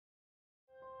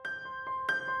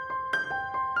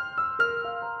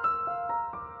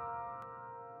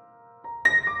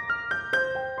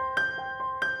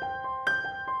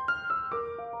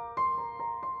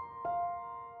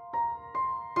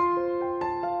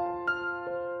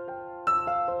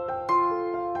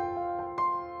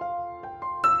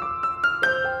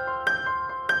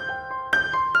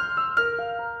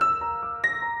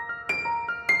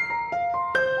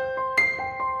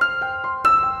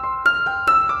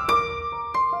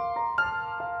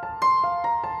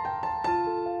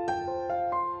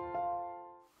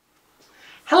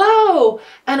Hello,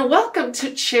 and welcome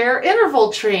to Chair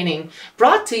Interval Training,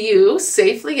 brought to you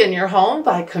safely in your home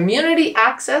by Community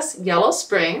Access Yellow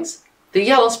Springs, the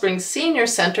Yellow Springs Senior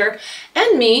Center,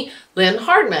 and me, Lynn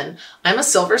Hardman. I'm a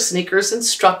Silver Sneakers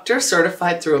instructor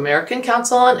certified through American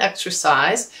Council on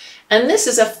Exercise, and this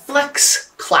is a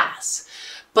flex class.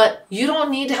 But you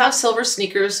don't need to have silver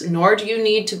sneakers, nor do you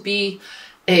need to be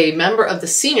a member of the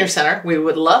Senior Center. We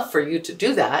would love for you to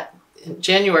do that.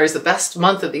 January is the best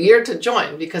month of the year to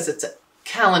join because it's a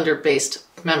calendar-based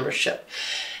membership.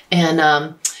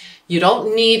 And you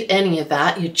don't need any of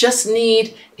that. You just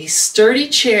need a sturdy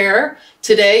chair.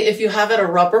 Today, if you have it, a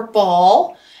rubber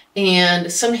ball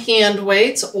and some hand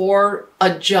weights or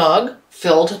a jug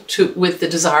filled with the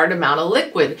desired amount of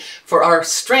liquid for our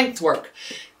strength work.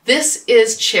 This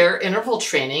is chair interval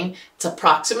training. It's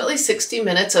approximately 60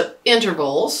 minutes of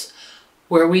intervals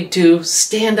where we do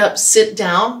stand up, sit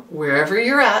down, wherever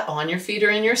you're at, on your feet or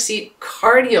in your seat,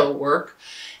 cardio work,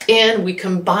 and we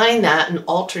combine that and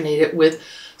alternate it with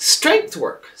strength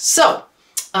work. So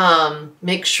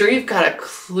make sure you've got a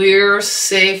clear,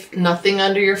 safe, nothing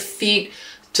under your feet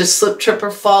to slip, trip, or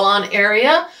fall on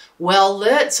area, well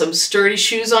lit, some sturdy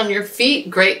shoes on your feet,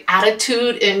 great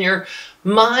attitude in your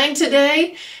mind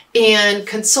today, and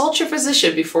consult your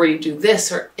physician before you do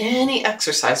this or any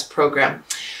exercise program.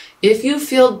 If you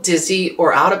feel dizzy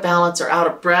or out of balance or out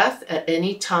of breath at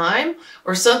any time,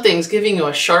 or something's giving you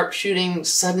a sharp shooting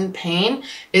sudden pain,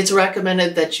 it's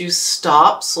recommended that you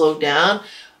stop, slow down,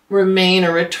 remain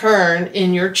or return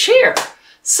in your chair.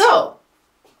 So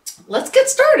let's get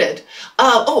started.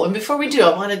 Oh, and before we do,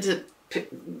 I wanted to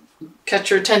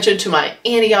catch your attention to my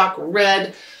Antioch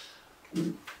red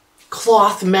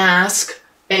cloth mask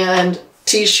and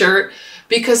t-shirt,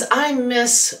 because I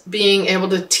miss being able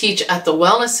to teach at the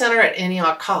Wellness Center at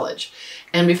Antioch College.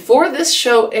 And before this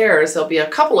show airs, there'll be a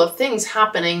couple of things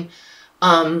happening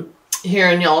here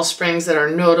in Yellow Springs that are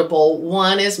notable.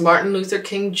 One is Martin Luther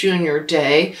King Jr.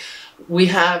 Day. We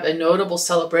have a notable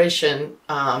celebration,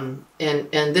 and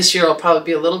this year will probably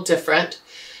be a little different.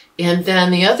 And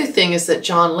then the other thing is that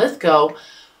John Lithgow,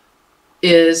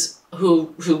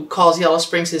 who calls Yellow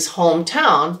Springs his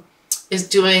hometown, is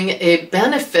doing a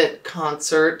benefit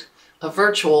concert, a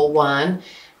virtual one,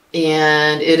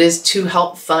 and it is to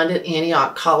help fund an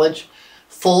Antioch College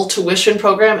full tuition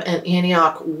program and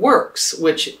Antioch Works,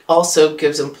 which also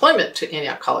gives employment to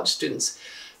Antioch College students.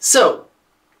 So,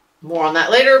 more on that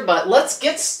later, but let's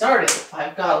get started.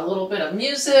 I've got a little bit of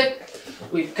music.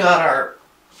 We've got our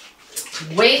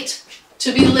weight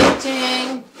to be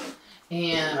lifting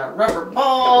and a rubber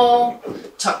ball.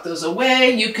 Tuck those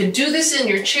away. You can do this in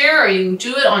your chair or you can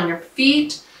do it on your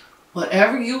feet.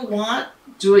 Whatever you want,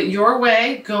 do it your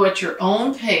way. Go at your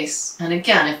own pace. And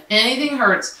again, if anything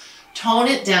hurts, tone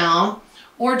it down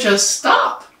or just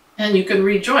stop. And you can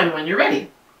rejoin when you're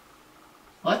ready.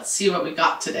 Let's see what we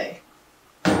got today.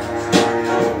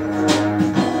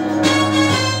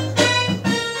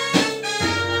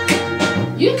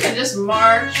 You can just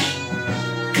march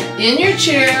in your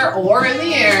chair or in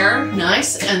the air,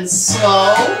 nice and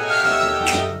slow.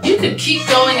 You could keep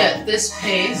going at this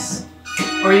pace,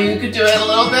 or you could do it a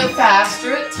little bit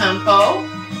faster at tempo.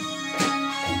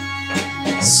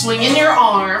 Swinging your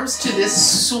arms to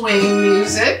this swing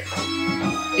music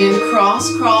in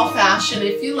cross crawl fashion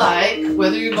if you like,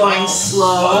 whether you're going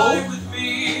slow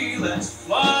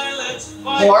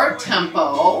or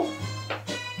tempo.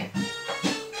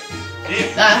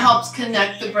 That helps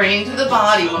connect the brain to the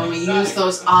body when we use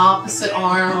those opposite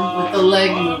arm with the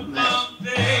leg movement.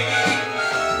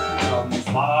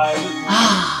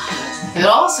 It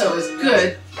also is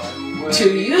good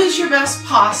to use your best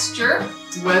posture,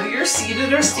 whether you're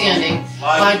seated or standing,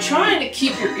 by trying to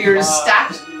keep your ears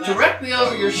stacked directly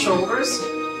over your shoulders,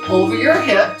 over your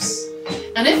hips,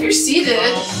 and if you're seated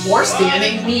or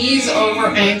standing, knees over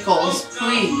ankles,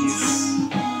 please.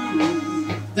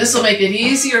 This will make it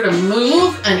easier to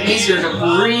move and easier to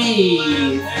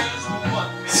breathe.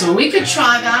 So we could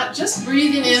try that, just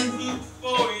breathing in,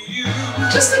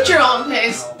 just at your own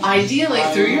pace, ideally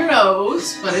through your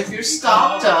nose, but if you're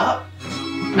stopped up,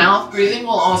 mouth breathing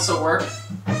will also work.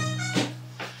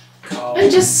 And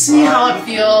just see how it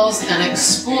feels and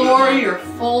explore your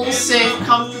full, safe,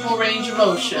 comfortable range of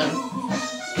motion.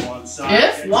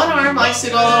 If one arm likes to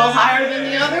go a little higher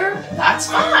than the other, that's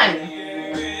fine.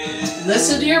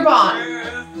 Listen to your body.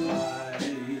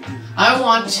 I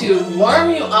want to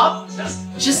warm you up.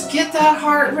 Just get that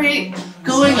heart rate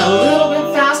going a little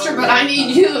bit faster, but I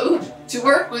need you to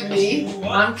work with me.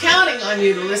 I'm counting on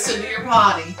you to listen to your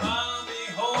body.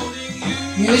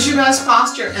 Use your best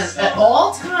posture and at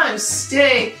all times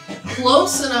stay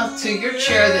close enough to your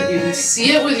chair that you can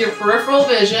see it with your peripheral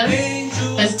vision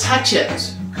and touch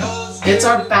it. It's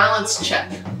our balance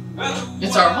check.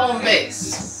 It's our home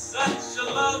base.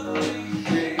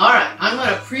 Alright, I'm going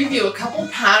to preview a couple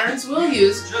patterns we'll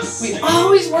use. We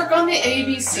always work on the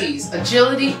ABCs,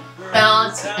 agility,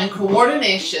 balance, and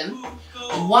coordination,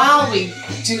 while we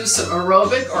do some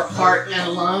aerobic or heart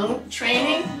and lung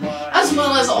training, as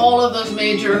well as all of those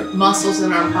major muscles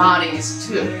in our bodies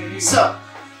too. So,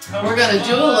 we're going to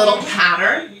do a little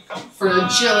pattern for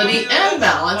agility and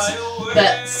balance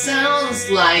that sounds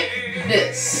like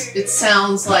this. It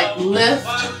sounds like lift,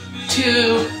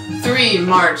 2, 3,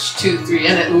 march, 2, 3,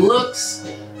 and it looks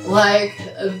like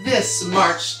this: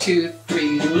 march, 2,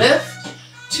 3, lift,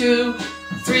 2,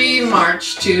 3,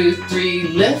 march, 2, 3,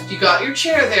 lift. You got your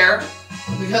chair there,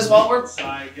 because while we're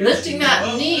lifting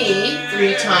that knee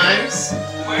 3 times,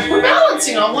 we're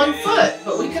balancing on one foot,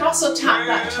 but we can also tap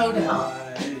that toe down.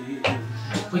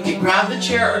 We can grab the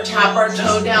chair or tap our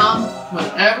toe down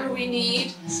whenever we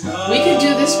need. We can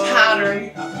do this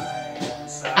pattern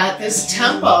at this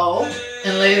tempo,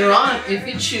 and later on, if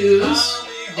you choose,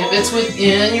 if it's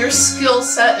within your skill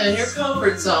set and your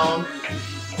comfort zone,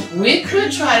 we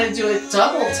could try to do it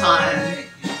double time.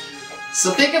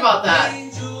 So think about that.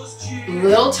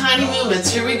 Little tiny movements.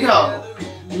 Here we go.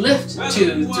 Lift,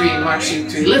 2, 3, march, 2,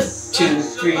 3, lift, 2,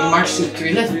 3, march, 2,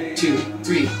 3, lift, 2,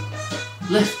 3,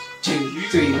 lift, 2,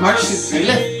 3, march, 2, 3,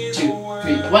 lift, 2,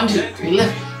 3, 1, 2, 3,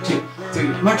 lift, 2, 3,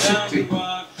 march, 2, 3.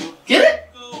 Get it?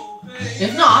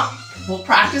 If not, we'll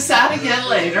practice that again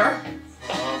later.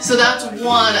 So that's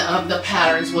one of the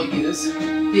patterns we'll use.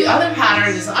 The other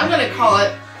pattern is, I'm going to call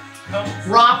it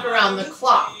rock around the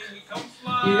clock.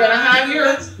 You're going to have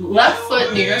your left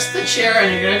foot nearest the chair,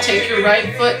 and you're going to take your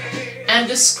right foot and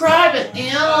describe an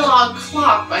analog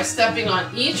clock by stepping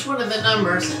on each one of the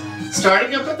numbers,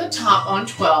 starting up at the top on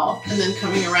 12 and then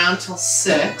coming around till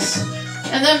 6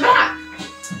 and then back.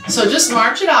 So just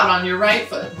march it out on your right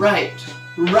foot. Right,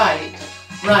 right,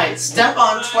 right. Step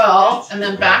on 12 and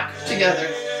then back together.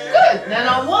 Good. And then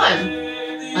on 1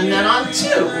 and then on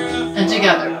 2 and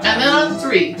together. And then on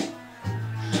 3,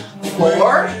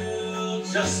 4,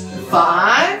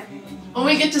 5. When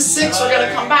we get to 6, we're going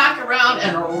to come back around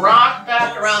and rock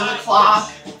back around the clock.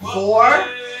 4,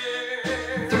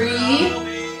 3,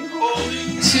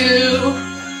 2,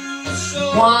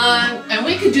 1. And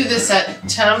we could do this at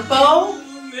tempo.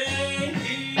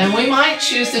 And we might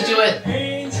choose to do it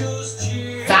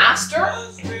faster.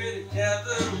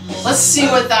 Let's see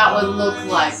what that would look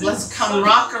like. Let's come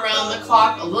rock around the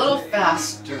clock a little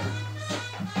faster.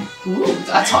 Ooh,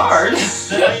 that's hard.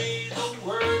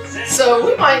 So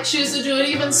we might choose to do it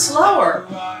even slower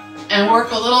and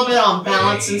work a little bit on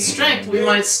balance and strength. We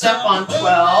might step on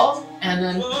 12 and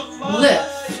then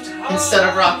lift instead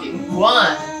of rocking.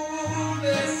 1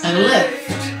 and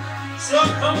lift.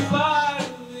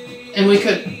 And we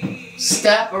could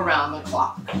step around the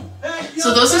clock.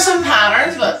 So those are some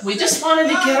patterns, but we just wanted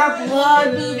to get our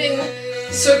blood moving,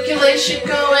 circulation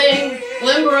going,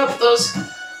 limber up those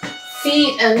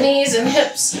feet and knees and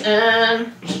hips.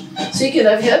 And so you can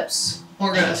have hips.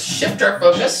 We're going to shift our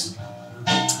focus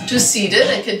to seated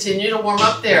and continue to warm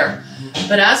up there.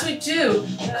 But as we do,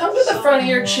 come to the front of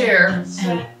your chair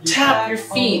and tap your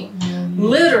feet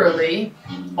literally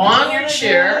on your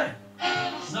chair.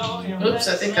 Oops,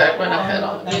 I think I went ahead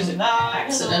on the music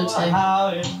accidentally.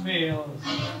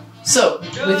 So,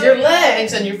 with your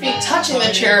legs and your feet touching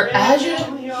the chair, as you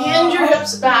hinge your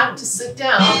hips back to sit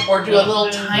down or do a little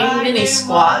tiny mini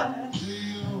squat,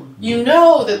 you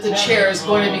know that the chair is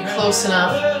going to be close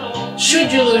enough.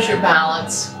 Should you lose your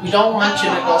balance, we don't want you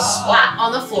to go splat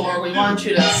on the floor. We want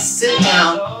you to sit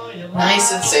down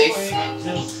nice and safe.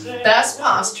 Best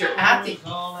posture at the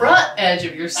front edge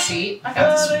of your seat. I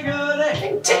got this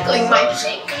thing tickling my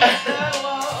cheek.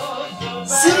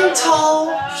 Sitting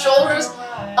tall, shoulders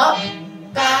up,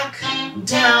 back,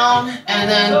 down, and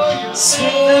then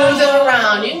smooth it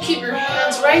around. You can keep your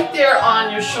hands right there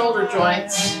on your shoulder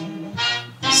joints,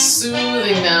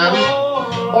 soothing them,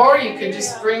 or you can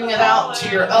just bring it out to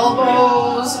your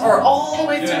elbows or all the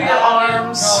way through your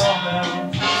arms.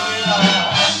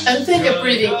 And think of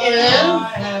breathing in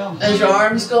as your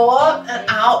arms go up and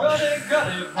out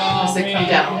as they come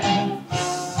down.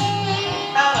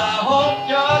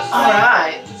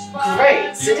 Alright,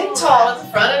 great. Sitting tall at the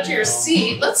front of your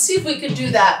seat, let's see if we can do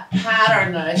that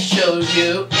pattern that I showed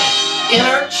you in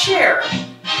our chair.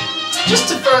 Just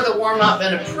to further warm up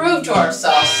and prove to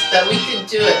ourselves that we can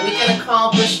do it. We can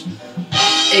accomplish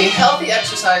a healthy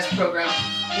exercise program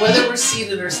whether we're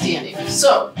seated or standing.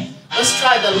 So, let's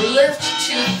try the lift,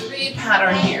 2, 3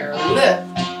 pattern here. Lift,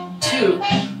 2,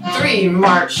 3. 3,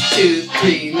 march, 2,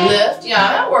 3, lift.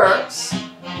 Yeah, that works.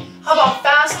 How about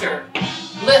faster?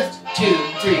 Lift, 2,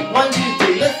 3, 1, 2,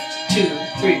 3, lift, 2,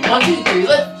 3, 1, 2, 3,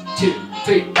 lift, 2,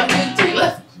 3, 1, 2, 3,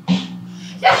 lift.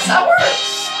 Yes, that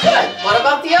works. Good. What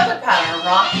about the other pattern?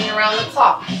 Rocking around the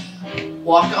clock.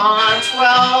 Walk on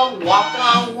 12, walk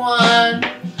on 1, 2,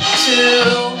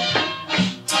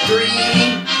 3.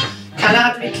 Kind of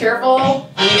have to be careful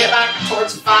when you get back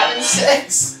towards 5 and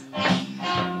 6.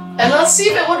 And let's see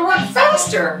if it would work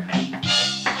faster.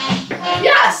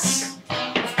 Yes,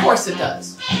 of course it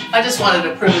does. I just wanted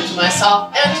to prove it to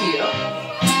myself and to you.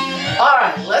 All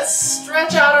right, let's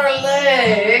stretch out our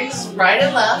legs, right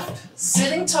and left.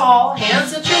 Sitting tall,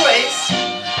 hands at your waist.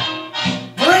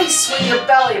 Brace with your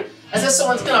belly, as if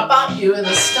someone's gonna bump you in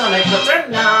the stomach, but they're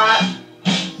not.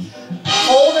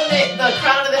 Hold the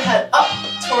crown of the head up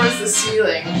towards the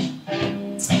ceiling.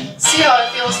 See how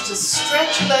it feels to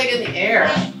stretch your leg in the air.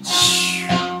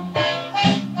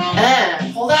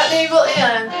 And pull that navel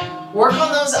in. Work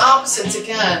on those opposites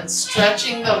again,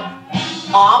 stretching the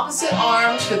opposite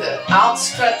arm to the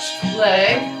outstretched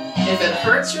leg. If it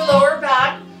hurts your lower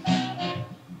back,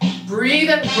 breathe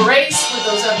and brace with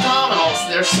those abdominals.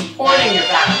 They're supporting your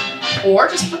back. Or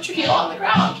just put your heel on the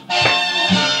ground.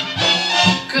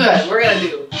 Good, we're gonna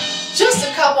do just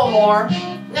a couple more.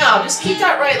 Now, just keep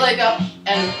that right leg up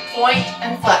and point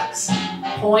and flex.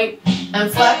 Point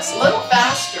and flex, a little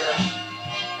faster.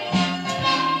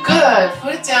 Good,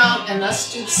 put it down and let's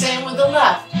do the same with the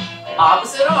left.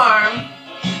 Opposite arm,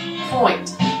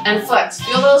 point and flex.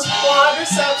 Feel those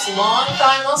quadriceps, long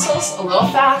thigh muscles, a little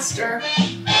faster.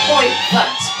 Point,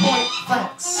 flex, point,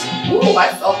 flex. Ooh, I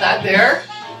felt that there.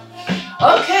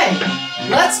 Okay,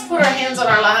 let's put our hands on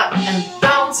our lap and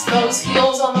bounce those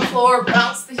heels on the floor.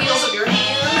 Bounce the heels of your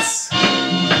hands.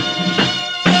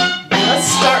 And let's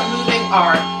start moving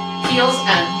our heels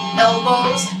and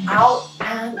elbows out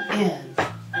and in.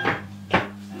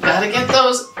 Gotta get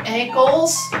those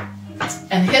ankles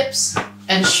and hips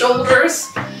and shoulders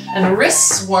and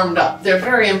wrists warmed up. They're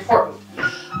very important.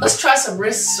 Let's try some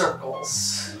wrist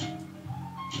circles.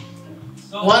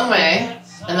 One way,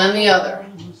 and then the other.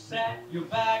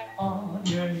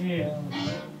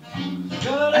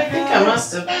 I think I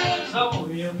must have.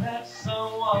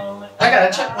 I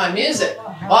gotta check my music.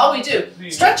 While we do,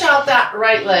 stretch out that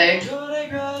right leg.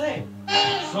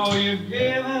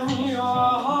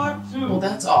 Well,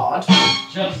 that's odd.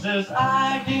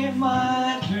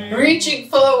 Reaching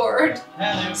forward.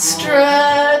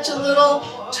 Stretch a little.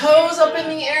 Toes up in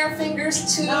the air,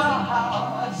 fingers too.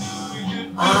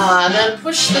 And then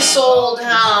push the sole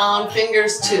down,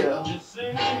 fingers too.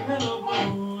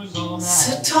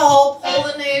 Sit tall, pull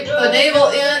the navel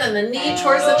in and the knee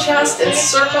towards the chest and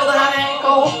circle that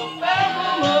ankle.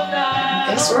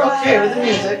 Guess we're okay with the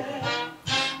music.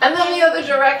 And then the other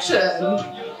direction.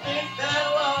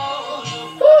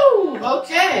 Woo!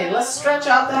 Okay, let's stretch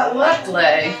out that left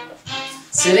leg.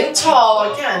 Sitting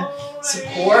tall again.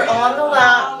 Support on the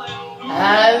lap.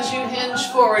 As you hinge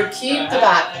forward, keep the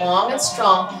back long and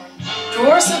strong.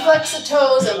 Dorsiflex the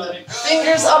toes and the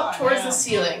fingers up towards the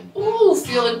ceiling. Ooh,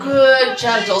 feel a good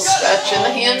gentle stretch in the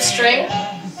hamstring.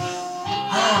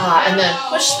 And then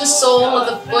push the sole of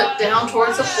the foot down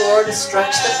towards the floor to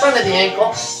stretch the front of the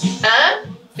ankle. And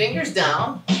fingers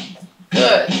down.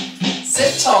 Good.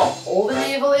 Sit tall. Hold the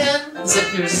navel in.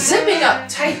 You're zipping up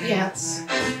tight pants.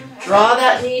 Draw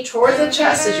that knee toward the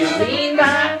chest as you lean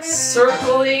back,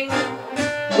 circling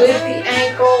with the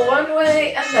ankle one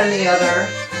way and then the other.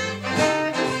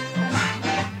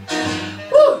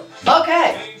 Woo!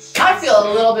 Okay, I feel a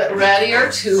little bit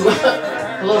readier to,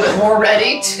 a little bit more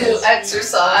ready to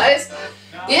exercise.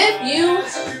 If you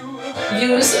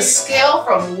use a scale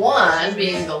from 1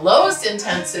 being the lowest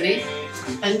intensity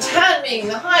and 10 being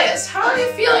the highest, how are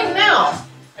you feeling now?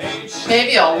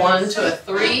 Maybe a 1 to a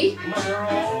 3.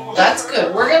 That's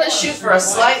good. We're going to shoot for a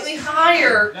slightly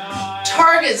higher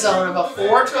target zone of a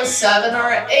 4 to a 7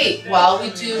 or an 8 while we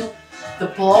do the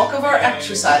bulk of our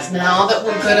exercise now that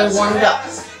we're good and warmed up.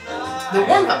 The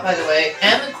warm-up, by the way,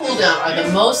 and the cool-down are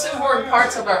the most important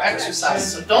parts of our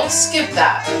exercise, so don't skip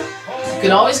that. You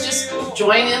can always just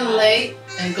join in late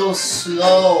and go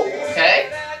slow,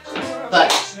 okay?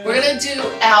 But we're going to do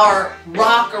our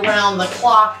rock around the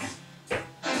clock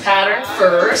pattern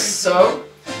first, so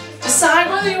decide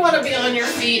whether you want to be on your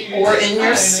feet or in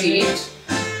your seat.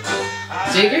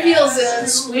 Dig your heels in,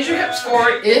 squeeze your hips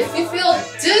forward. If you feel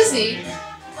dizzy,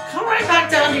 come right back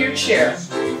down to your chair.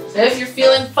 If you're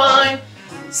feeling fine,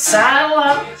 saddle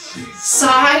up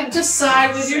side to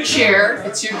side with your chair.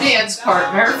 It's your dance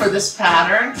partner for this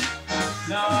pattern.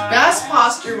 Best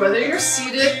posture, whether you're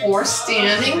seated or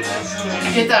standing.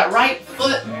 Get that right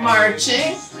foot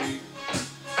marching.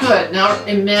 Good. Now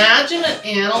imagine an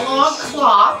analog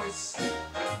clock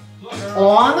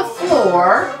on the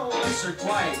floor.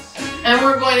 And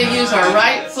we're going to use our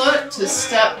right foot to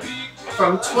step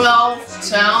from 12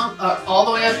 down, all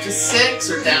the way up to 6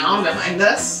 or down behind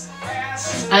us.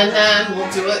 And then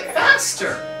we'll do it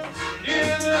faster.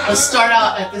 Let's start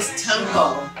out at this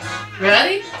tempo.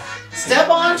 Ready? Step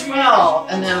on 12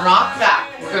 and then rock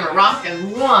back. We're going to rock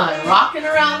in 1, rocking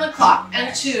around the clock,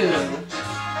 and 2,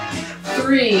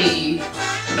 3,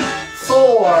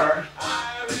 4,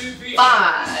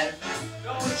 5,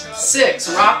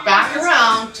 6. Rock back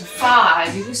around to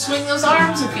 5. You can swing those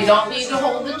arms if you don't need to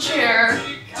hold the chair.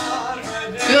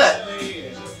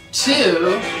 Good.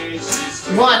 2,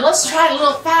 1. Let's try it a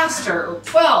little faster.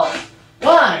 12.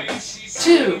 1,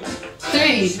 2,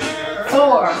 3,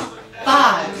 4,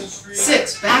 5,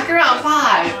 6. Back around.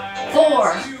 5,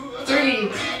 4,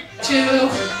 3, 2,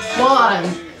 1.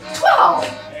 12.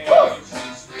 Woo.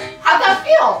 How'd that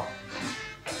feel?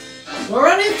 We're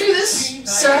running through this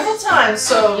several times,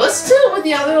 so let's do it with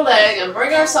the other leg and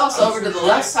bring ourselves over to the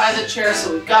left side of the chair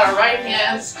so we've got our right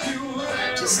hand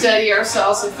to steady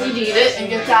ourselves if we need it, and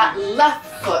get that left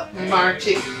foot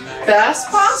marching. Best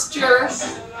posture.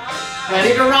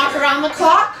 Ready to rock around the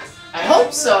clock? I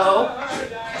hope so.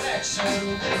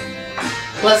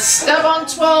 Let's step on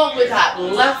 12 with that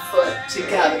left foot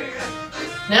together.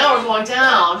 Now we're going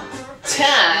down.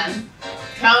 10.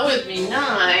 Count with me.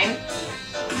 9.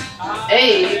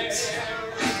 8,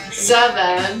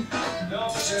 7,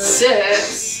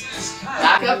 6,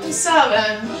 back up to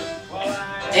 7,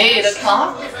 8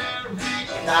 o'clock,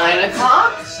 9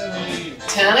 o'clock,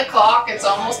 10 o'clock. It's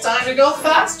almost time to go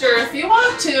faster if you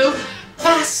want to.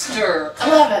 Faster.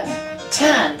 11,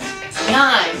 10,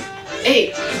 9,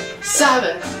 8,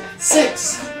 7,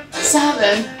 6,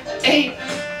 7, 8,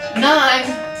 9,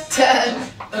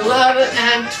 10, 11,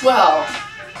 and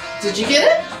 12. Did you get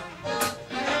it?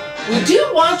 We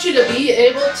do want you to be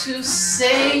able to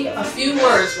say a few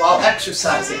words while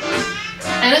exercising.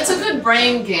 And it's a good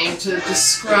brain game to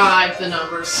describe the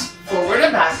numbers forward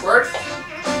and backward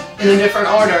in a different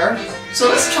order. So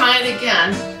let's try it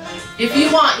again. If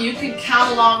you want, you can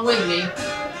count along with me.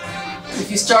 If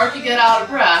you start to get out of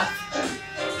breath,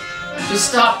 just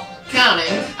stop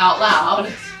counting out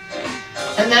loud.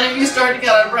 And then if you start to get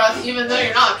out of breath, even though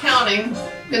you're not counting,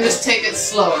 then just take it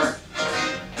slower.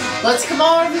 Let's come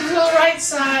over to the right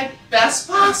side. Best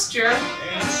posture.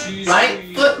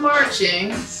 Right foot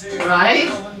marching. Right.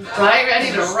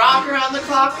 Ready to rock around the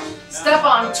clock. Step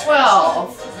on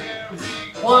 12.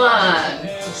 1,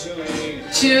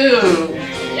 2.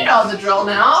 You know the drill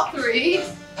now. 3,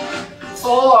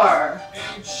 4,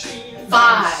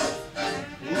 5,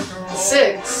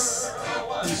 6.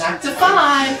 Back to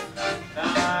 5.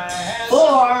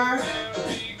 4,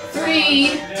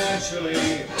 3,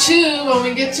 2. When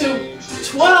we get to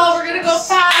 12, we're going to go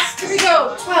fast. Here we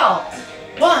go. 12.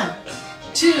 1,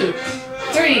 2,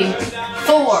 3,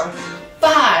 4,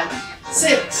 5,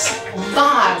 6,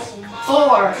 5,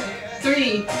 4,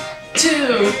 3,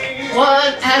 2,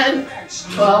 1, and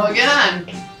 12 again.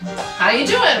 How you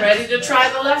doing? Ready to try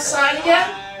the left side again?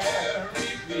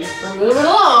 We're moving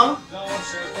along.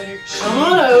 Come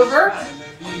on over.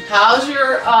 How's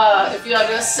your, if you have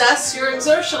to assess your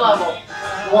exertion level,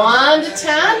 1 to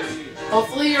 10?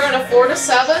 Hopefully you're in a 4 to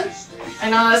 7. I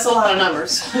know that's a lot of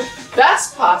numbers.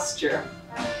 Best posture.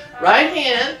 Right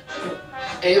hand,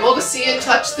 able to see and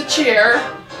touch the chair.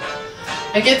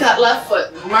 And get that left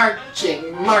foot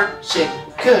marching, marching.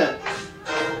 Good.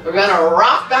 We're going to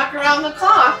rock back around the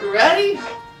clock. Ready?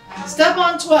 Step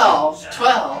on 12.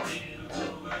 12.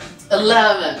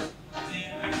 11.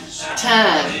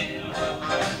 10.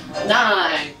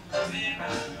 9.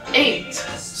 8.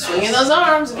 Swinging those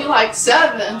arms if you like.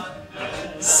 7.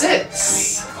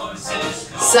 6.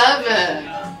 7.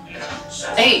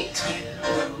 8.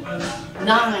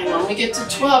 9. When we get to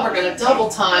 12, we're going to double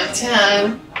time.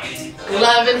 10.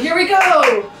 11. Here we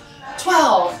go.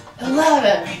 12.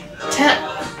 11. 10.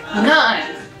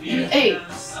 9. 8.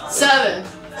 7.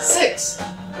 6.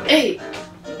 8.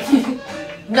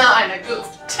 9. I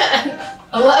goofed. 10.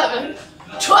 11.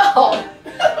 12.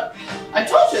 I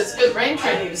told you it's good brain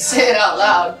training to say it out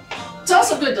loud. It's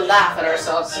also good to laugh at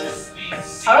ourselves.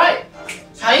 All right.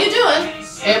 How you doing?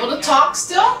 Able to talk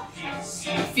still?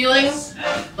 Feeling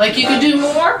like you could do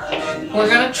more? We're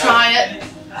going to try it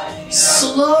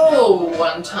slow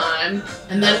one time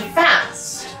and then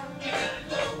fast.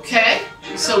 Okay?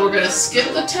 So we're going to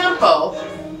skip the tempo.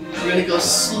 We're going to go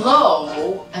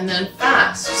slow and then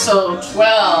fast. So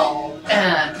 12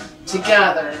 and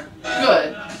together.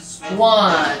 Good.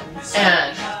 1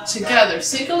 and together.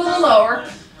 Sink a little lower.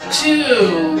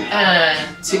 2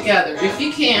 and together. If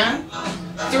you can.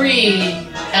 3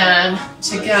 and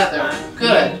together.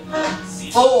 Good.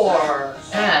 4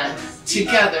 and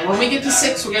together. When we get to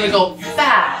 6, we're going to go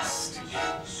fast.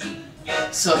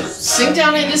 So sink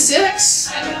down into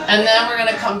 6, and then we're going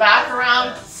to come back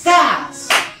around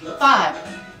fast. 5,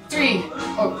 3, 2,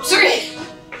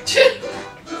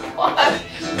 1,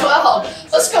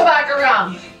 12. Let's go back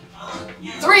around.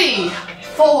 3,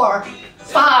 4,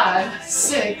 5,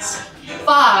 6,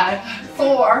 5,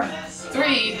 4,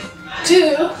 3,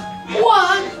 2,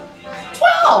 1,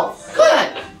 12.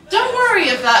 Good. Don't worry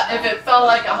if it felt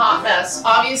like a hot mess.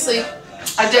 Obviously,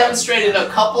 I demonstrated a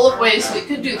couple of ways we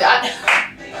could do that.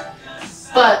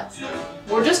 But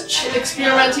we're just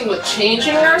experimenting with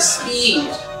changing our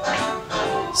speed.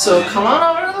 So come on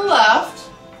over to the left.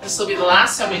 This will be the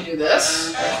last time we do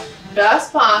this.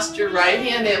 Best posture, right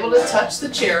hand able to touch the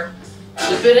chair.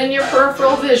 Keep it in your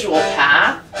peripheral visual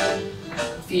path,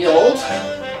 field.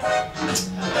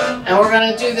 And we're going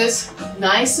to do this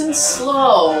nice and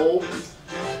slow.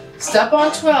 Step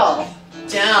on 12,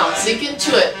 down, sink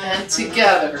into it, and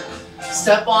together.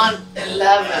 Step on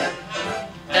 11,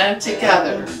 and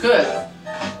together. Good.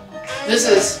 This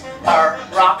is our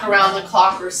rock around the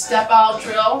clock or step out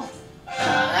drill.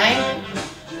 9,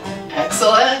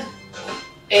 excellent.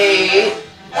 8,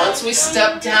 once we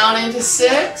step down into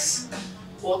 6,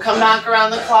 we'll come back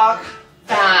around the clock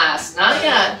fast. Not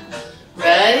yet.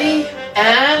 Ready?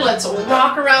 And let's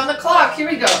rock around the clock. Here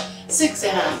we go. 6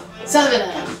 and 7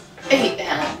 and 8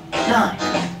 and 9,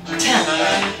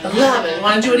 10, 11.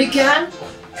 Want to do it again?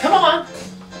 Come on.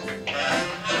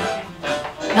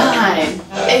 9,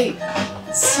 8,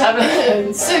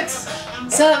 7, 6,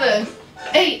 7,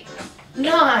 8,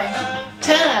 9,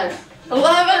 10,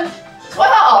 11,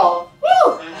 12.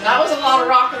 Woo! That was a lot of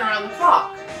rocking around the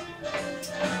clock.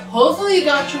 Hopefully you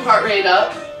got your heart rate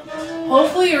up.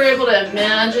 Hopefully you're able to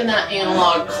imagine that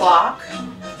analog clock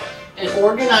and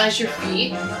organize your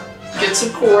feet. Get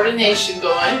some coordination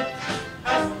going.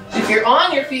 If you're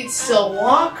on your feet still,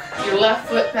 walk your left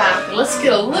foot back. And let's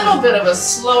get a little bit of a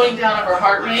slowing down of our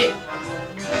heart rate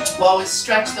while we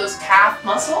stretch those calf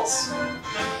muscles.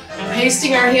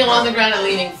 Pasting our heel on the ground and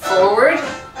leaning forward.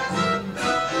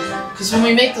 Because when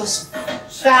we make those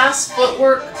fast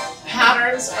footwork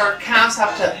patterns, our calves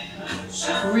have to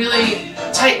really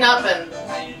tighten up, and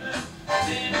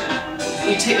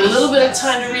we take a little bit of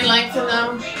time to re-lengthen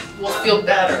them, we'll feel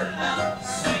better.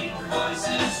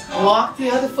 Walk the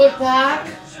other foot back.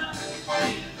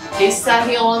 Paste that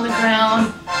heel on the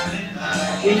ground.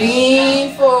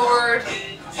 Lean forward.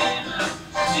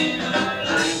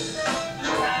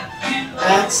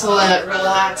 Excellent.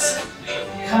 Relax.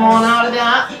 Come on out of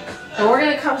that. And we're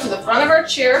going to come to the front of our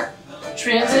chair.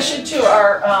 Transition to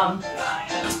our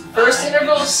first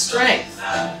interval of strength.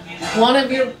 One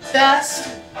of your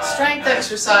best strength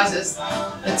exercises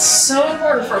that's so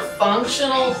important for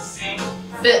functional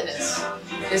fitness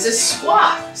is a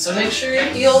squat. So make sure your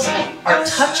heels are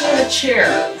touching the chair.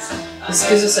 This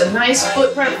gives us a nice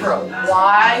footprint for a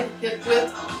wide hip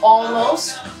width,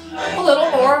 almost. A little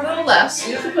more, a little less.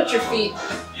 You can put your feet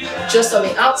just on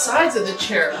the outsides of the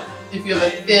chair if you have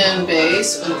a thin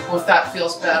base, or if that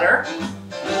feels better.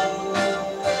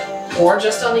 Or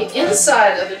just on the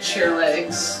inside of the chair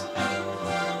legs.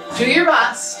 Do your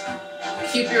best.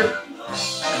 Keep your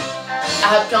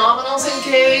abdominals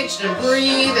engaged and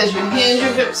breathe as you hinge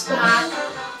your hips back.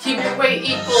 Keep your weight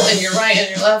equal in your right and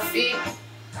your left feet.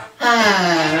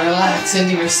 And relax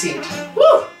into your seat.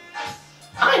 Woo!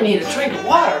 I need a drink of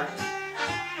water.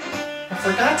 I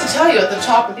forgot to tell you at the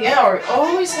top of the hour,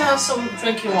 always have some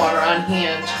drinking water on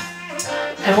hand.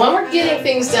 And when we're getting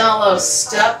things down low,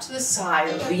 step to the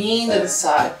side, lean to the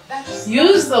side.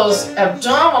 Use those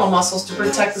abdominal muscles to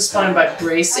protect the spine by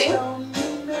bracing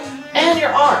and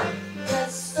your arm.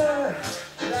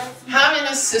 Having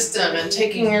a system and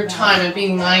taking your time and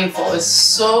being mindful is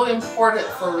so important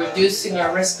for reducing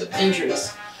our risk of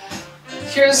injuries.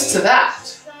 Here's to that.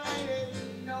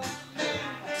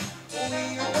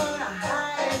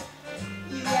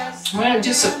 We're going to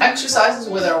do some exercises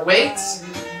with our weights.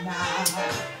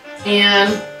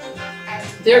 And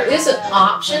there is an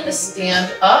option to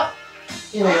stand up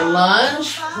in a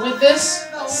lunge with this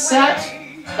set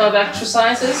of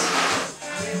exercises.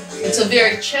 It's a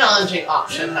very challenging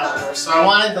option, however, so I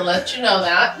wanted to let you know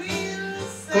that.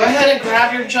 Go ahead and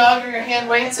grab your jug or your hand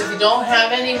weights. If you don't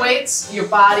have any weights, your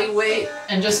body weight,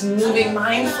 and just moving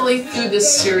mindfully through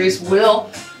this series will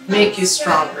make you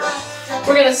stronger.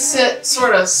 We're going to sit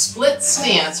sort of split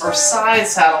stance or side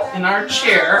saddle in our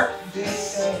chair.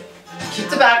 Keep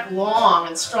the back long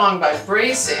and strong by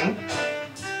bracing.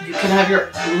 You can have your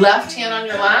left hand on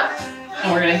your lap,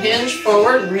 and we're going to hinge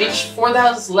forward, reach for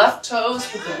those left toes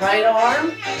with the right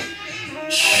arm,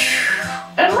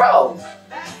 and row.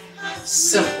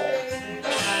 Simple.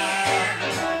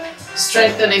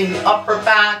 Strengthening the upper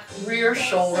back, rear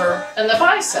shoulder, and the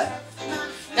bicep.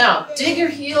 Now, dig your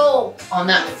heel on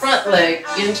that front leg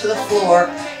into the floor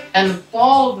and the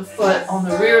ball of the foot on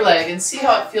the rear leg, and see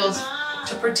how it feels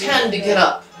to pretend to get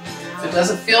up. If it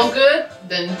doesn't feel good,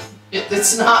 then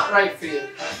it's not right for you.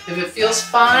 If it feels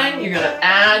fine, you're going to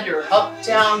add your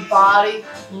up-down body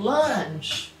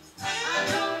lunge.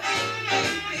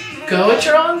 Go at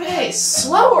your own pace.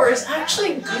 Slower is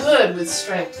actually good with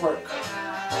strength work.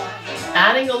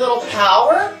 Adding a little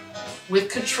power with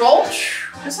control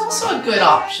is also a good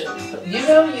option. But you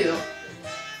know you.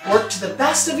 Work to the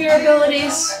best of your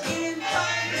abilities.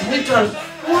 We've done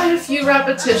quite a few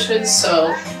repetitions,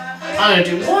 so I'm going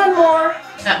to do one more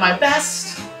at my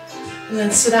best, and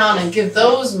then sit down and give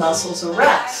those muscles a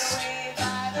rest.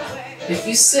 If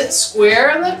you sit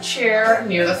square in the chair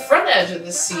near the front edge of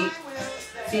the seat,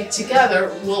 feet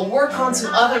together, we'll work on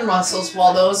some other muscles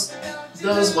while those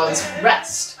ones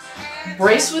rest.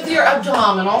 Brace with your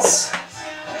abdominals.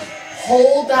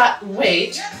 Hold that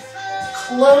weight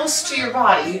close to your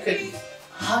body. You could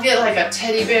hug it like a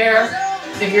teddy bear.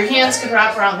 If your hands can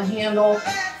wrap around the handle,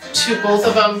 both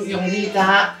of them, you'll need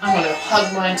that. I'm going to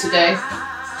hug mine today,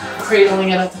 cradling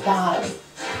it at the bottom.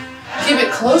 Keep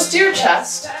it close to your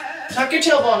chest. Tuck your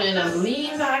tailbone in and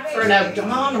lean back for an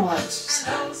abdominal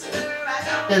exercise.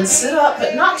 Then sit up,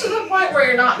 but not to the point where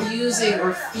you're not using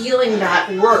or feeling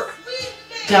that work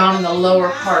down in the lower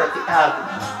part of the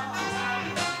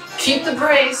abdomen. Keep the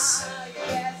brace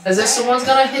as if someone's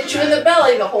going to hit you in the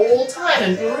belly the whole time,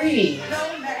 and breathe.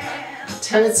 The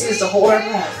tendency is to hold our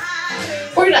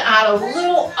breath. We're going to add a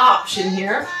little option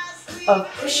here of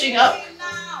pushing up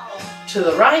to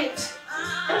the right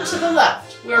and to the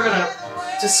left. We're going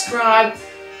to describe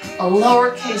a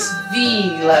lowercase v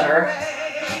letter.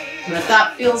 And if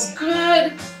that feels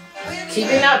good,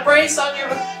 keeping that brace on your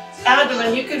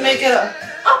abdomen, you can make it an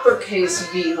uppercase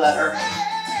V letter.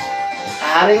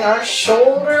 Adding our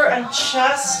shoulder and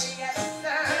chest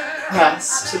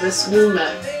press to this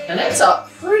movement. And it's a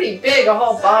pretty big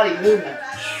whole body movement.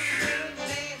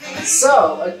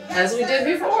 So, as we did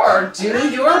before, do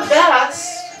your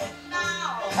best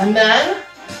and then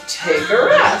take a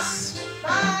rest.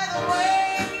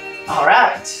 All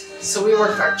right, so we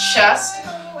worked our chest,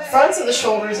 fronts of the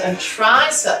shoulders and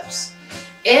triceps,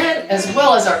 and as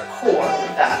well as our core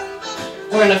with that.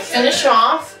 We're going to finish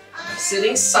off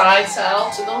sitting side saddle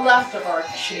to the left of our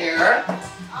chair,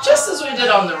 just as we did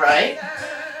on the right.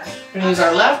 We're going to use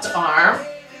our left arm.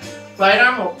 Right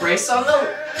arm will brace on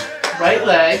the right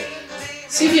leg.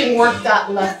 See if you can work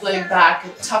that left leg back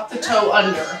and tuck the toe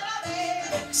under.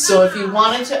 So if you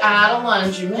wanted to add a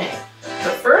lunge, you may.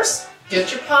 But first,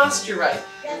 get your posture right.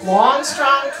 Long,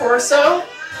 strong torso.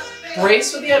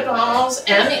 Brace with the abdominals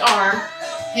and the arm.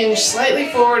 Hinge slightly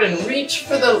forward and reach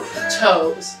for the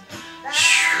toes.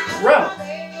 Row.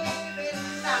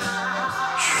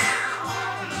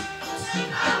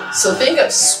 So think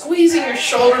of squeezing your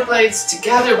shoulder blades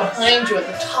together behind you at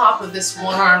the top of this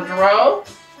one-armed row.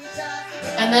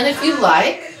 And then if you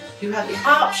like, you have the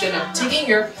option of digging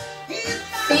your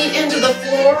feet into the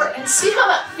floor and see how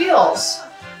that feels.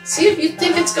 See if you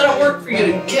think it's going to work for you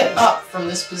to get up from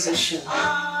this position.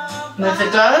 And if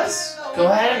it does, go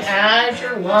ahead and add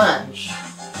your lunge.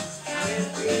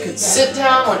 You can sit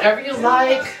down whenever you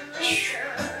like.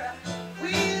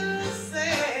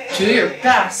 Do your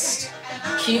best.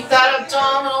 Keep that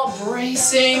abdominal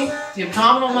bracing, the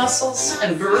abdominal muscles,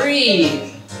 and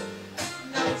breathe.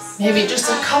 Maybe just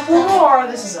a couple more.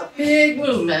 This is a big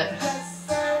movement.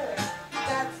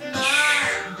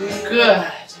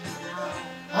 Good.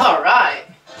 All right.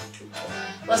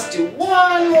 Let's do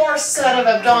one more set of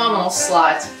abdominal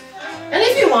slides. And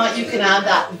if you want, you can add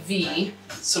that V.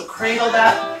 So cradle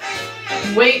that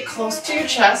weight close to your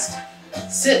chest.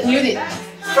 Sit near the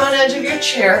front edge of your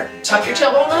chair. Tuck your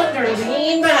tailbone under,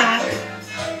 lean back.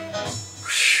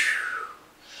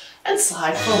 And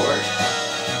slide forward.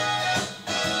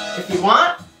 If you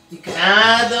want, you can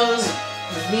add those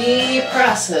V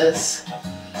presses.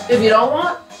 If you don't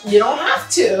want, you don't have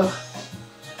to.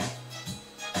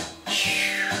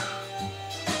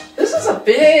 This is a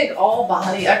big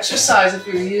all-body exercise if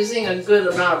you're using a good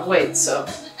amount of weight, so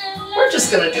we're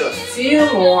just going to do a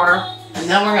few more, and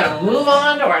then we're going to move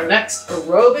on to our next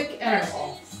aerobic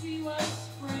interval.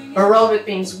 Aerobic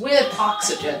means with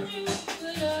oxygen.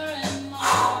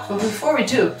 But before we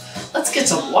do, let's get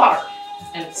some water.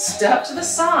 and step to the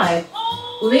side.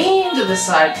 Lean to the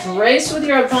side. Brace with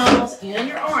your abdominals and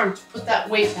your arm to put that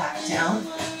weight back down.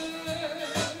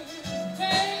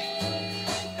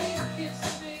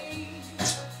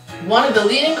 One of the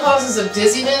leading causes of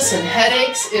dizziness and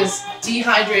headaches is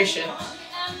dehydration,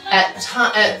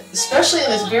 especially in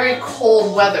this very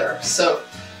cold weather. So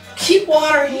keep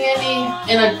water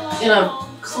handy in a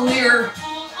clear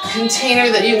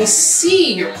container that you can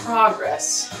see your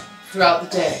progress throughout the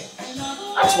day.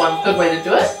 That's one good way to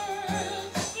do it.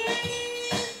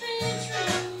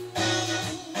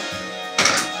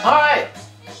 All right,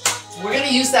 we're going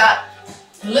to use that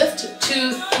lift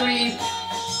 2, 3,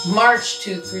 march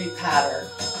 2, 3 pattern.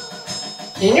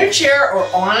 In your chair or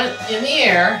in the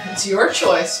air, it's your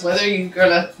choice whether you're going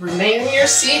to remain in your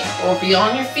seat or be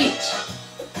on your feet.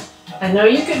 I know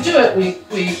you can do it.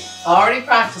 We already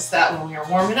practiced that when we were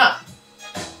warming up.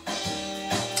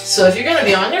 So if you're going to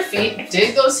be on your feet,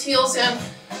 dig those heels in.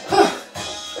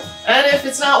 And if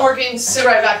it's not working, sit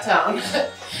right back down.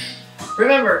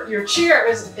 Remember, your chair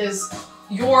is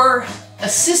your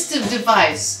assistive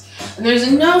device. And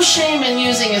there's no shame in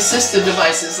using assistive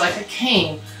devices like a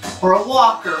cane or a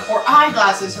walker or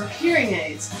eyeglasses or hearing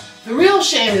aids. The real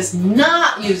shame is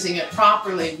not using it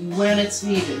properly when it's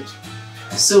needed,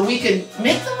 so we can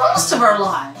make the most of our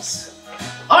lives.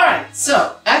 All right,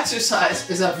 so exercise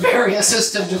is a very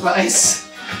assistive device.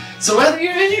 So whether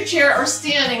you're in your chair or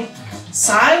standing,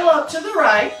 sidle up to the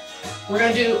right. We're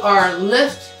going to do our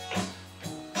lift.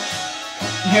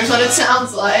 Here's what it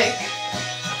sounds like.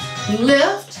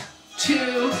 Lift,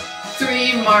 2,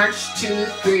 3, march, 2,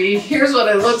 3. Here's what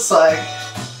it looks like.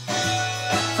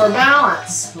 For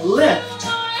balance, lift,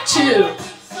 2,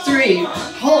 3.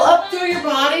 Pull up through your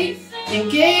body.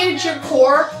 Engage your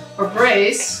core or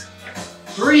brace.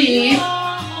 Breathe.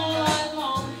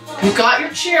 You've got your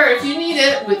chair if you need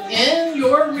it within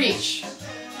your reach.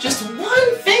 Just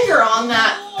one finger on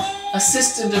that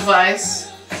assistive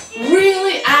device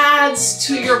really adds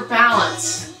to your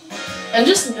balance. And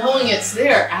just knowing it's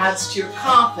there adds to your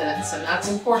confidence, and that's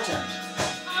important.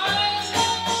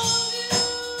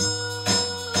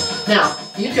 Now,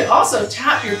 you can also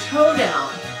tap your toe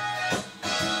down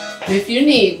if you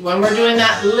need when we're doing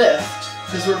that lift,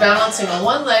 because we're balancing on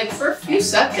one leg for a few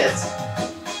seconds.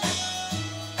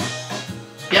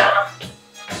 Yeah?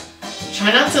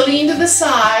 Try not to lean to the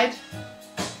side.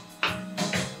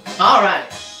 All right,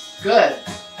 good.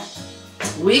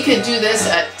 We could do this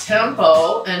at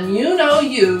tempo, and you know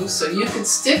you, so you can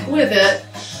stick with it.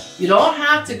 You don't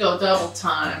have to go double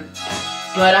time.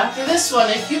 But after this one,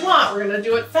 if you want, we're gonna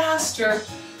do it faster.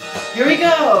 Here we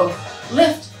go.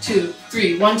 Lift, 2,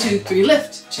 3, 1, 2, 3,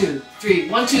 lift, 2, 3,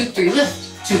 1, 2, 3,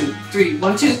 lift, 2, 3,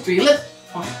 1, 2, 3, lift.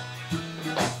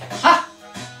 Ha!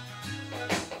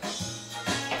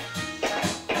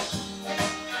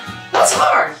 That's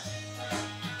hard.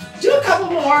 Do a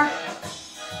couple more.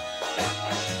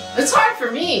 It's hard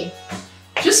for me.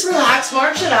 Just relax,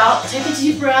 march it out, take a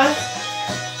deep breath,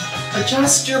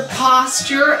 adjust your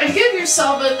posture, and give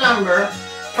yourself a number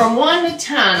from 1 to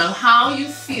 10 of how you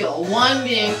feel. 1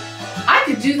 being, I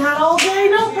could do that all day,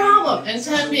 no problem. And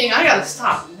 10 being, I gotta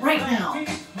stop right now.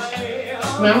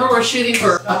 Remember, we're shooting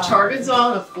for a target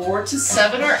zone of 4 to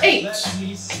 7 or 8.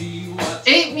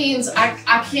 8 means I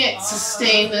can't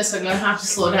sustain this, I'm gonna have to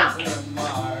slow down.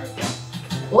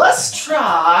 Let's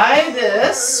try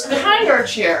this behind our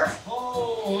chair.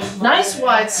 Nice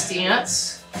wide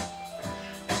stance.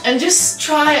 And just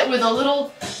try it with a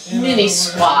little mini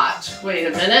squat. Wait a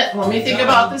minute, let me think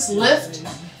about this. Lift,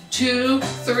 2,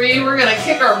 3. We're gonna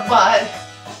kick our butt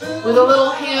with a little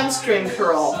hamstring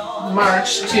curl.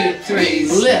 March, 2, 3.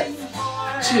 Lift,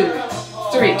 2,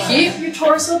 3. Keep your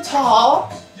torso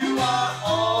tall.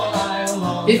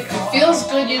 If it feels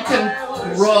good, you can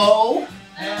row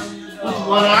with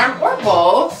one arm or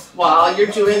both while you're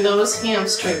doing those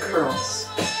hamstring curls.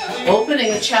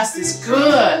 Opening the chest is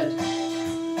good.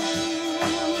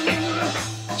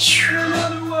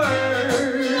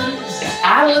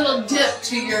 Add a little dip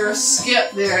to your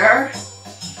skip there,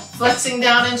 flexing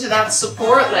down into that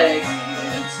support leg.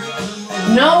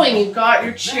 Knowing you've got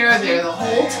your chair there the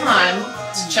whole time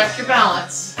to check your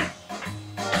balance.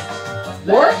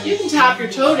 Or you can tap your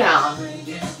toe down.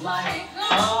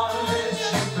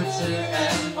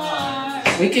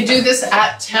 We could do this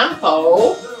at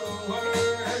tempo.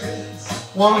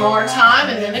 One more time,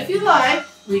 and then if you like,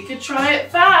 we could try it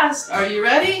fast. Are you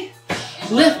ready?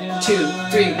 Lift, 2,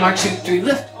 3, march, 2, 3,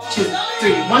 lift, 2,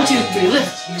 3, 1, 2, 3,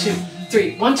 lift, 2,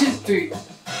 3, 1, 2, 3.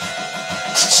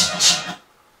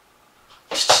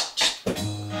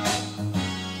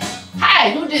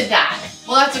 Hey, who did that?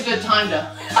 Well, that's a good time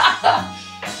to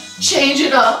change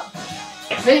it up.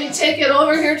 Maybe take it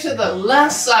over here to the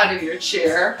left side of your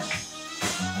chair.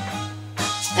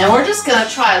 And we're just gonna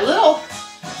try a little,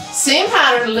 same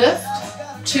pattern, lift,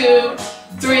 2,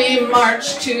 3,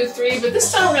 march, 2, 3, but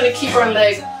this time we're gonna keep our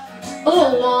leg a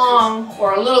little long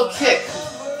or a little kick.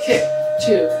 Kick,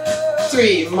 2,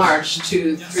 3, march,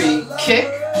 2, 3, kick,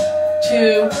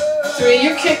 2, 3.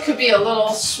 Your kick could be a little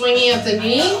swingy at the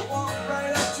knee,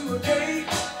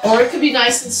 or it could be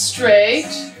nice and straight.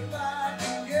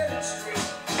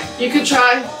 You could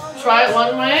try it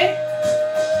one way,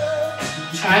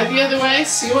 try it the other way,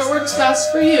 see what works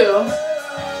best for you.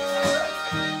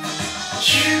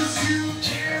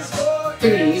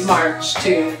 3, march,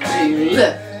 2, 3,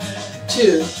 lift,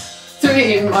 2,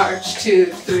 3, march, 2,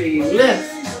 3,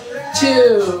 lift,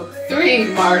 2, 3,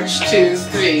 march, 2,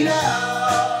 3.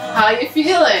 How are you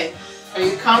feeling? Are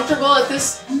you comfortable at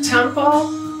this tempo?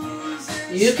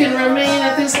 You can remain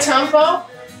at this tempo,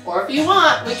 or if you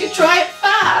want, we could try it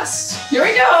fast. Here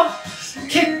we go.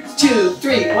 Kick, 2,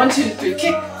 3, 1, 2, 3,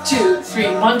 kick, 2,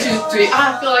 3, 1, 2, 3.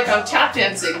 I feel like I'm tap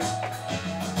dancing.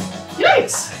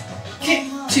 Yikes. Kick,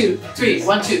 2, 3,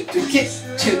 1, 2, 3, kick,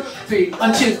 2, 3,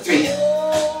 1, 2, 3.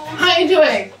 How are you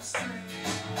doing?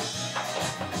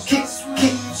 Kick,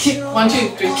 kick, kick, 1, 2,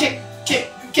 3, kick,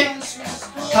 kick, kick.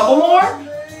 Couple more.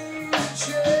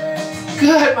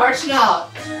 Good, march it out.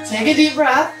 Take a deep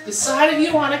breath. Decide if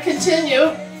you want to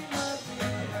continue.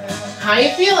 How are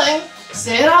you feeling?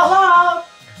 Say it out loud.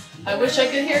 I wish I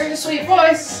could hear your sweet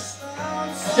voice.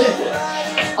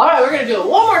 All right, we're going to do it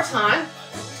one more time.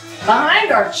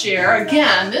 Behind our chair,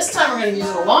 again, this time we're going to use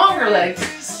a longer leg.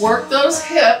 Work those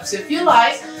hips if you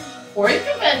like, or you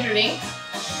can bend your knee.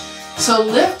 So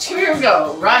lift, here we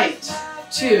go. Right,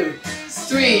 2,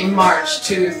 3, march,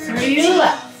 2, 3,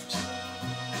 left.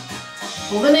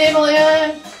 Pull the navel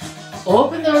in.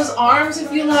 Open those arms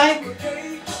if you like.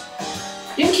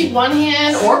 You can keep one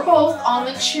hand or both on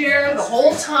the chair the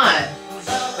whole time.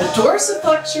 But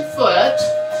dorsiflex your foot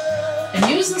and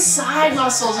use the side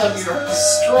muscles of your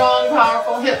strong,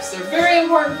 powerful hips. They're very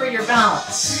important for your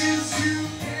balance.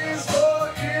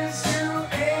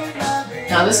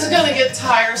 Now this is going to get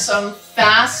tiresome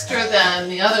faster than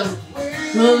the other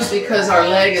moves because our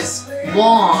leg is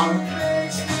long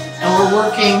and we're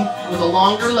working with a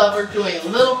longer lever, doing a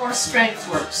little more strength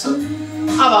work. So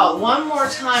how about one more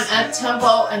time at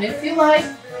tempo, and if you like,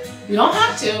 you don't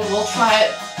have to, we'll try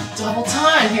it double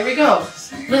time. Here we go.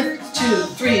 Lift, 2,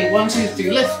 3, 1, 2,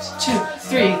 3, lift, 2,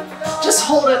 3. Just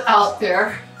hold it out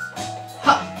there.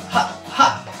 Hop, hop,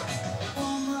 hop.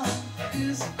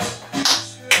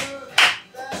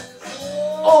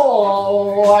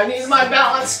 Oh, I need my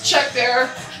balance check there.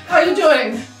 How are you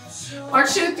doing?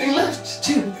 March, 2, 3, lift,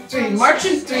 2, 3, march,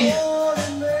 2, 3.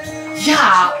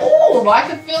 Yeah, oh, I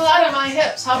can feel that in my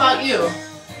hips. How about you?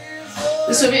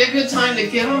 This would be a good time to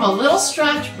give them a little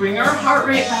stretch, bring our heart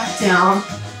rate back down.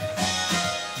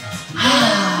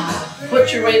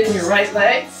 Put your weight in your right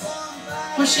leg.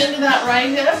 Push into that right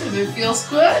hip if it feels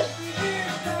good.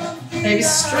 Maybe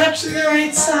stretch to the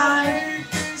right side.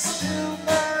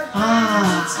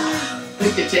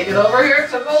 We could take it over here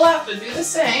to the left and do the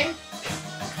same.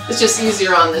 It's just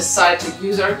easier on this side to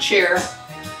use our chair.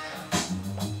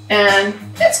 And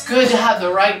it's good to have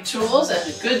the right tools and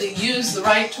it's good to use the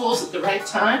right tools at the right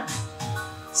time.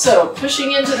 So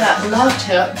pushing into that left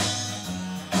hip,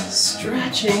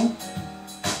 stretching.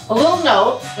 A little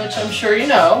note, which I'm sure you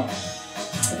know,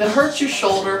 if it hurts your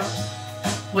shoulder,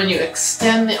 when you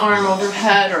extend the arm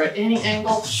overhead or at any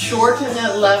angle, shorten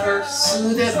that lever,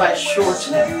 soothe it by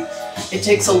shortening. It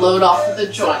takes a load off of the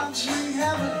joint.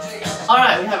 All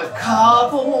right, we have a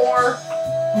couple more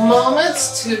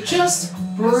moments to just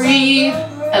breathe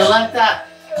and let that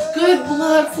good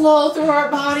blood flow through our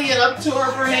body and up to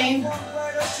our brain.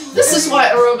 This is why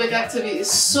aerobic activity is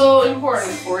so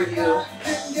important for you.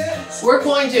 We're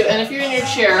going to, and if you're in your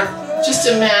chair, just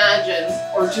imagine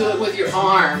or do it with your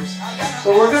arms.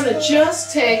 But we're going to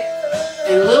just take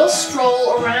a little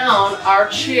stroll around our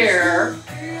chair,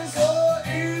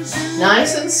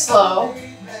 nice and slow.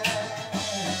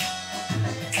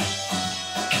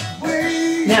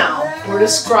 Now, we're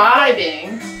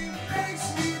describing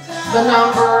the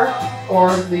number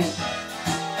or the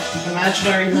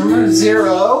imaginary number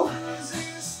 0.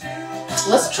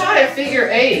 Let's try a figure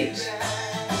 8.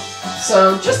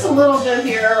 So just a little bit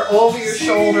here over your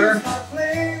shoulder.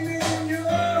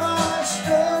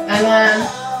 And then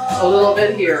a little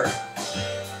bit here.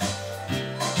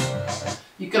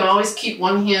 You can always keep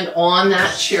one hand on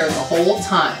that chair the whole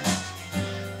time.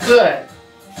 Good.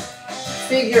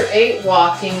 Figure 8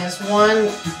 walking is one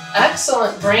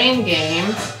excellent brain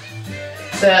game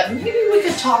that maybe we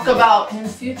could talk about in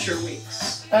future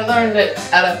weeks. I learned it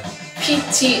at a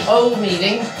PTO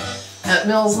meeting at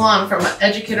Mills Lawn from an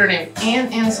educator named Ann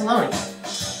Anzalone.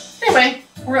 Anyway,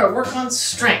 we're going to work on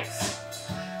strength.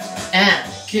 And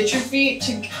get your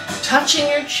feet touching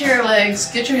your chair legs,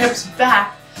 get your hips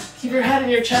back, keep your head and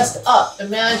your chest up.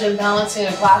 Imagine balancing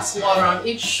a glass of water on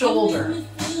each shoulder.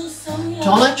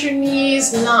 Don't let your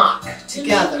knees knock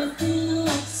together.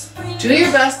 Do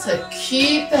your best to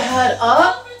keep the head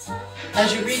up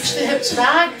as you reach the hips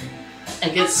back,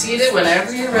 and get seated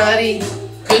whenever you're ready.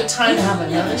 Good time to have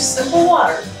another sip of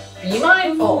water. Be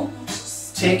mindful.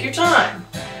 Take your time.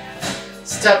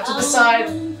 Step to the side.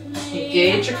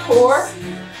 Engage your core.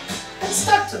 And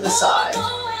step to the side.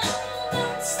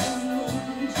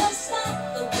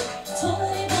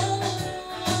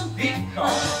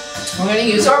 We're going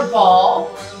to use our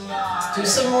ball to do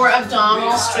some more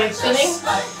abdominal strengthening,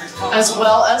 as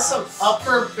well as some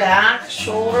upper back,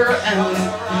 shoulder,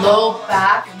 and low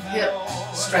back hip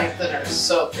strengtheners.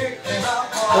 So go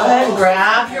ahead and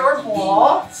grab your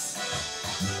ball,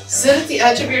 sit at the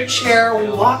edge of your chair,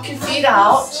 walk your feet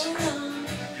out.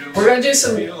 We're going to do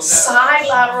some side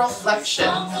lateral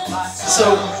flexion.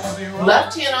 So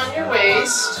left hand on your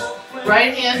waist,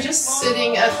 right hand just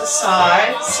sitting at the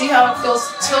side. See how it feels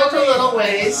to tilt a little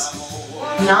ways.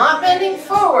 Not bending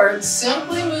forward,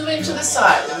 simply moving to the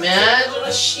side. Imagine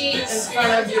a sheet in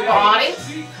front of your body.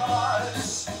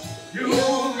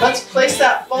 Let's place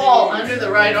that ball under the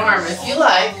right arm if you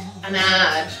like, and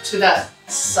add to that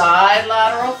side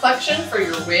lateral flexion for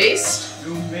your waist,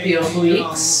 the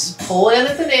obliques. Pull in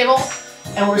at the navel,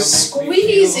 and we're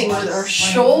squeezing with our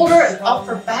shoulder and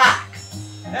upper back,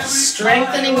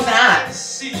 strengthening that.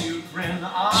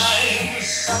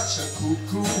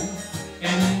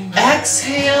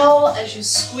 Exhale as you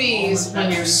squeeze.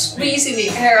 When you're squeezing the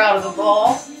air out of the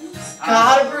ball,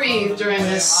 gotta breathe during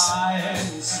this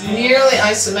nearly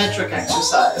isometric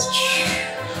exercise.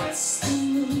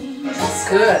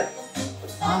 Good.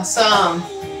 Awesome.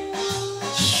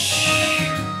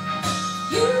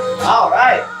 All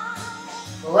right.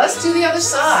 Well, let's do the other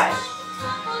side.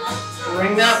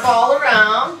 Bring that ball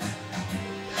around.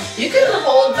 You can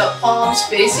hold the palms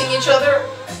facing each other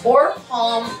or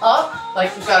palm up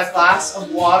like you've got a glass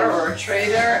of water or a tray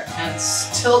there, and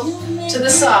tilt to the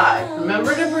side.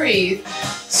 Remember to breathe.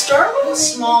 Start with a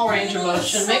small range of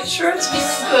motion. Make sure it's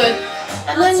feeling good,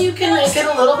 and then you can make it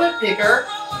a little bit bigger.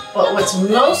 But what's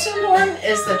most important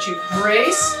is that you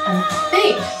brace and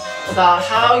think about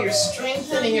how you're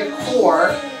strengthening your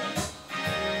core,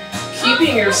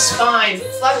 keeping your spine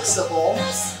flexible,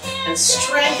 and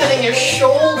strengthening your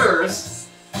shoulders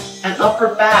and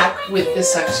upper back with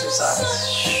this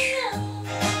exercise.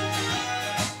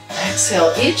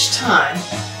 Exhale each time.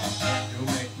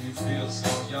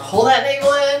 Pull that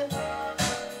navel in.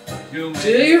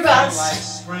 Do your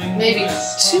best. Maybe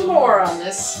 2 more on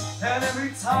this.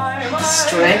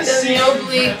 Strengthen the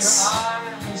obliques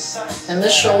and the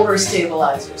shoulder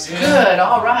stabilizers. Good,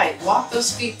 all right. Walk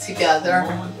those feet together.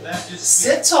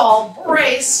 Sit tall,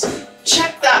 brace.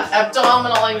 Check that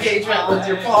abdominal engagement with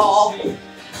your ball.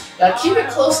 Now keep it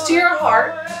close to your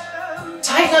heart.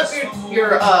 Tighten up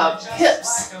your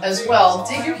hips as well.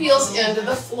 Dig your heels into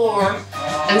the floor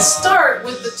and start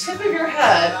with the tip of your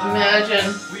head.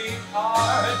 Imagine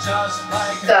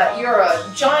that you're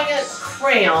a giant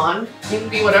crayon. You can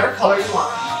be whatever color you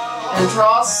want. And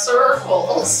draw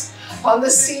circles on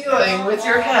the ceiling with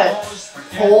your head.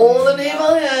 Pull the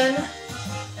navel in.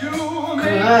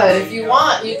 Good. If you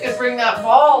want, you could bring that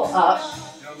ball up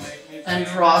and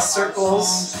draw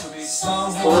circles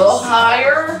a little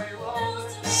higher.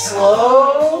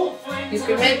 Slow. You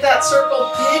can make that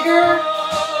circle bigger.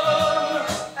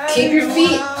 Keep your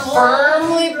feet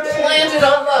firmly planted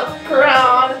on the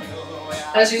ground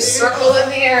as you circle in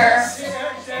the air.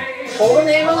 Pull the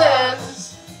navel in.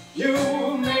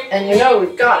 And you know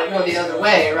we've got to go the other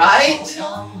way, right?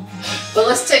 But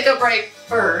let's take a break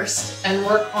first and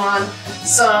work on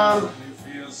some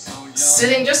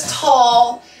sitting just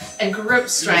tall and grip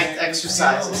strength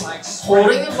exercises.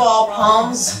 Holding the ball,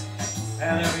 palms,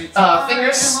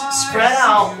 fingers spread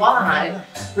out wide,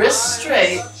 wrists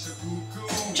straight.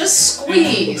 Just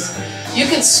squeeze. You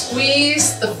can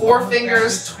squeeze the 4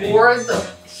 fingers toward the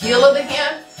heel of the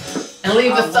hand and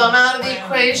leave the thumb out of the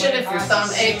equation if your thumb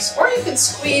aches, or you can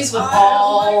squeeze with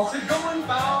all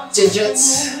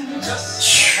digits.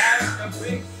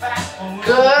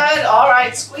 Good, all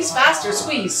right, squeeze faster,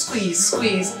 squeeze, squeeze,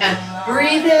 squeeze, and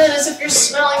breathe in as if you're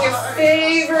smelling your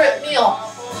favorite meal.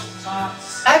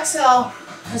 Exhale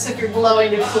as if you're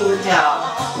blowing your food down.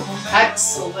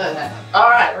 Excellent. All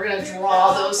right, we're gonna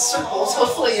draw those circles.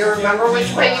 Hopefully you remember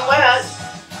which way you went.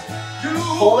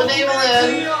 Pull the navel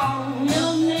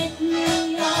in.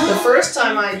 first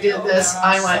time I did this,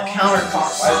 I went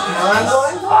counterclockwise. Now I'm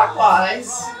going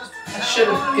clockwise. I should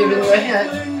have given you a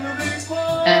hint.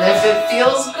 And if it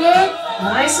feels good,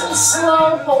 nice and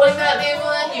slow, pulling that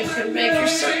navel in, you can make your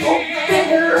circle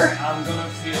bigger. I'm gonna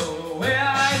feel the way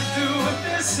I do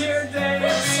this here day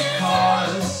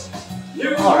because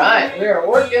all right, we are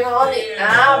working on the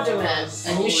abdomen,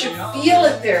 and you should feel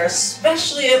it there,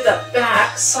 especially at the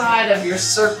back side of your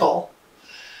circle.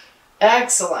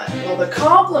 Excellent. Well, the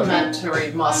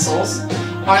complementary muscles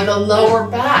are the lower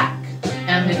back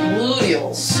and the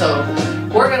gluteals. So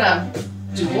we're gonna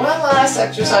do one last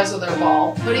exercise with our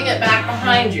ball, putting it back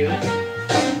behind you,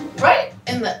 right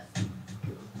in the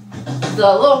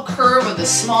little curve of the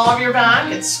small of your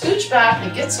back, and scooch back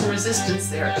and get some resistance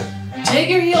there. Dig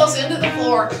your heels into the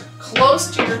floor,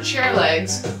 close to your chair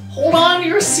legs. Hold on to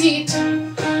your seat.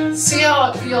 See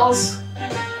how it feels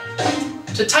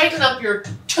to tighten up your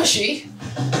tushy.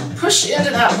 Push into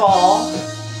that ball.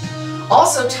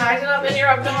 Also tighten up in your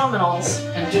abdominals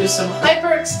and do some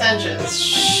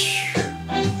hyperextensions.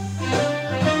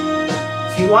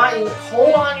 If you want, you can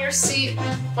hold on your seat,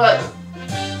 but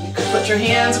you can put your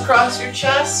hands across your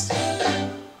chest.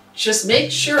 Just make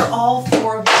sure all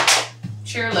 4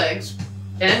 chair legs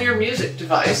and your music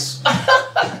device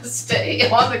stay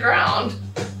on the ground.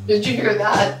 Did you hear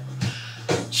that?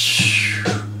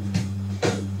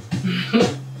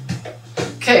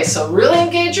 Okay, so really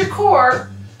engage your core,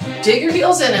 dig your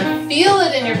heels in and feel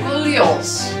it in your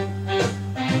gluteals.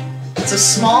 It's a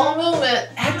small movement.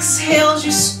 Exhale as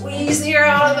you squeeze the air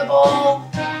out of the ball,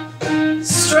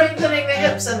 strengthening the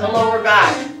hips and the lower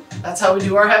back. That's how we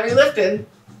do our heavy lifting.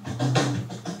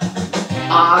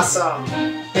 Awesome.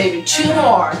 Maybe 2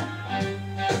 more.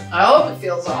 I hope it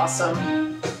feels awesome.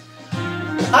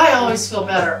 I always feel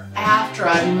better after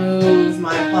I move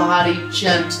my body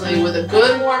gently with a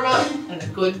good warm-up and a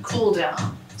good cool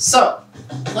down. So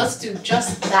let's do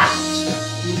just that.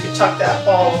 You can tuck that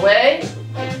ball away.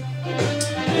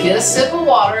 Get a sip of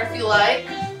water if you like.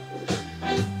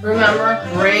 Remember,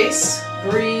 brace,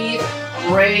 breathe,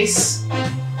 brace,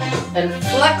 and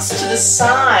flex to the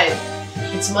side.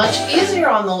 It's much easier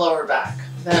on the lower back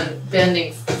than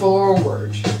bending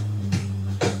forward.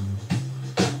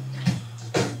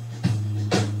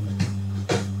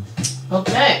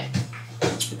 Okay,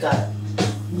 we've got a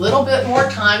little bit more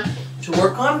time to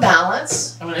work on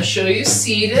balance. I'm going to show you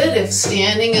seated if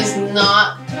standing is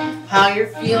not how you're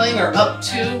feeling or up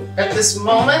to at this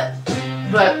moment.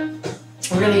 But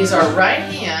we're going to use our right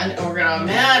hand and we're going to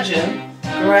imagine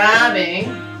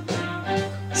grabbing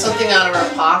something out of our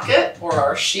pocket or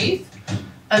our sheath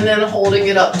and then holding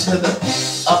it up to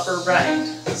the upper right.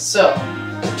 So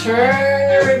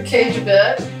turn your rib cage a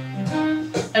bit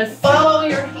and follow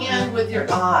your hand with your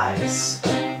eyes.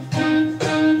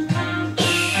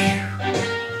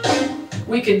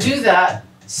 We can do that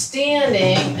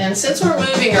standing, and since we're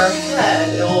moving our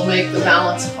head, it will make the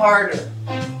balance harder.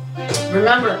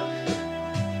 Remember,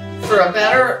 for a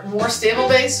better, more stable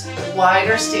base,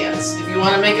 wider stance. If you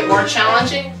want to make it more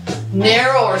challenging,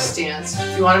 narrower stance.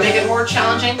 If you want to make it more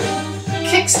challenging,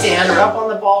 kickstand or up on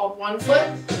the ball with 1 foot.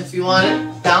 If you want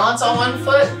to balance on 1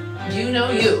 foot, you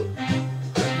know you.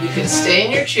 You can stay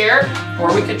in your chair,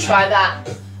 or we could try that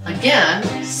again,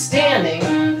 standing.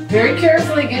 Very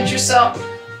carefully get yourself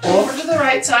over to the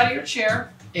right side of your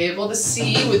chair, able to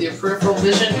see with your peripheral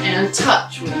vision and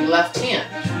touch with your left hand.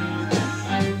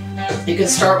 You can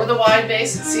start with a wide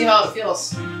base and see how it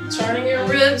feels. Turning your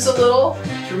ribs a little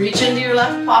to reach into your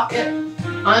left pocket,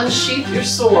 unsheath your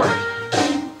sword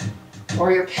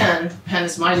or your pen. Pen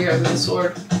is mightier than the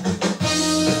sword.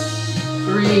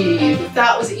 Breathe. If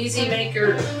that was easy, make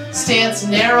your stance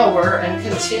narrower and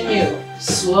continue.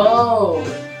 Slow.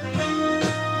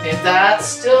 If that's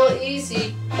still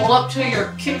easy, pull up to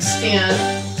your kickstand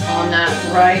on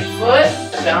that right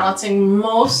foot, balancing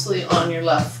mostly on your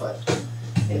left foot.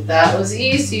 If that was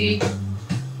easy,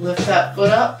 lift that foot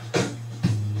up.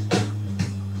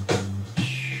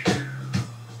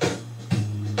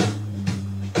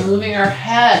 Moving our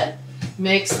head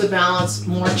makes the balance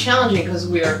more challenging because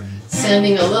we are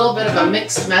sending a little bit of a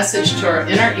mixed message to our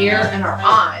inner ear and our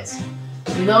eyes.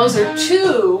 And those are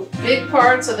 2 big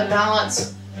parts of the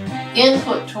balance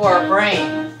input to our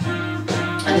brain.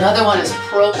 Another one is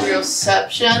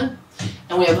proprioception,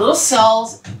 and we have little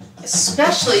cells,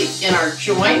 especially in our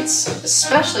joints,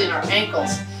 especially in our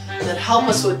ankles, that help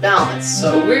us with balance.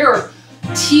 So we're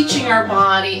teaching our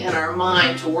body and our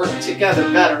mind to work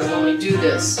together better when we do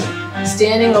this.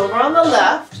 Standing over on the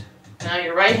left, now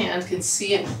your right hand can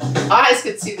see it, eyes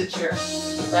can see the chair.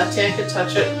 Left hand can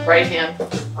touch it, right hand.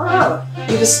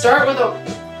 You can start with a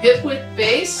hip width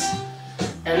base.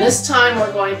 And this time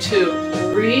we're going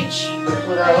to reach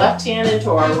with our left hand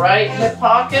into our right hip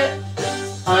pocket,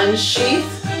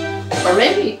 unsheath, or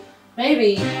maybe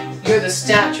you're the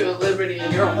Statue of Liberty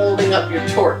and you're holding up your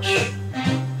torch.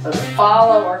 But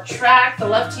follow or track the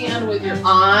left hand with your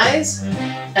eyes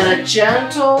and a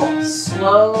gentle,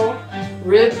 slow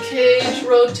rib cage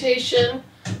rotation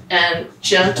and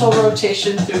gentle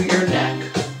rotation through your neck.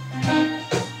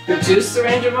 Reduce the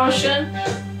range of motion,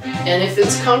 and if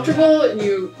it's comfortable and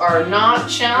you are not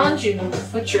challenged, you can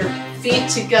put your feet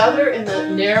together in the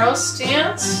narrow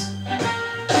stance.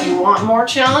 If you want more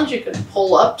challenge, you can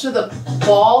pull up to the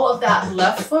ball of that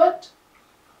left foot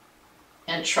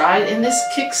and try it in this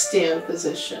kickstand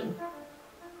position.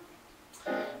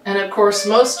 And of course,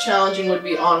 most challenging would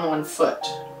be on one foot.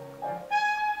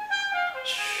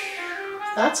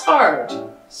 That's hard,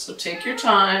 so take your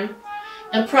time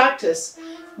and practice.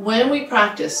 When we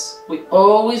practice, we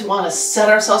always want to set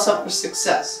ourselves up for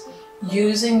success.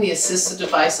 Using the assistive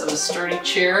device of a sturdy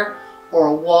chair or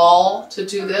a wall to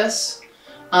do this,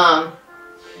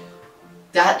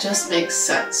 that just makes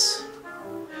sense.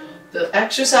 The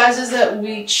exercises that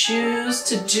we choose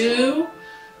to do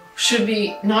should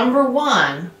be, number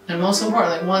one, and most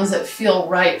importantly, ones that feel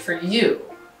right for you.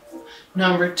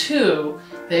 Number two,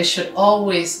 they should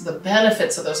always, the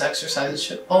benefits of those exercises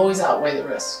should always outweigh the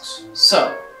risks.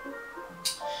 So,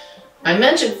 I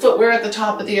mentioned footwear at the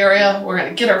top of the area. We're going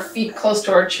to get our feet close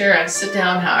to our chair and sit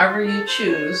down however you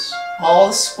choose. All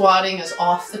the squatting is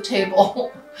off the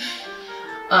table.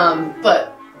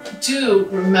 But do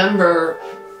remember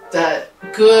that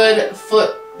good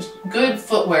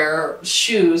footwear,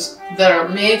 shoes that are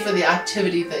made for the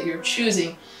activity that you're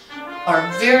choosing are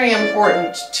very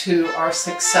important to our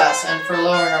success and for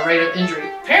lowering our rate of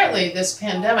injury. Apparently this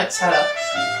pandemic's had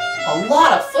a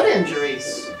lot of foot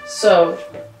injuries. So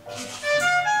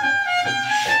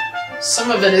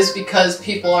some of it is because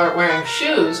people aren't wearing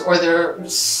shoes or they're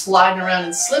sliding around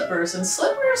in slippers, and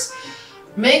slippers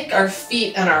make our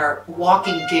feet and our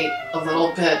walking gait a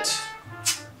little bit,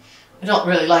 I don't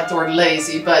really like the word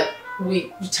lazy, but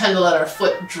we tend to let our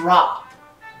foot drop,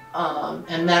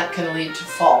 and that can lead to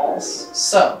falls.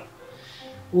 So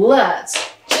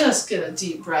let's just get a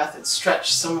deep breath and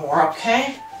stretch some more,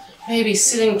 okay? Maybe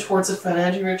sitting towards the front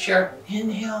edge of your chair.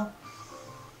 Inhale,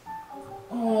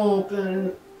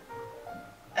 open,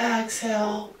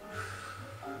 exhale,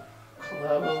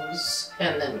 close,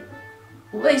 and then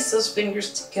lace those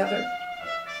fingers together.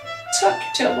 Tuck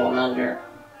your tailbone under.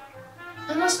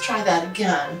 And let's try that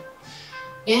again.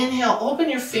 Inhale, open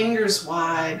your fingers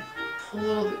wide,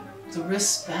 pull the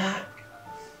wrists back,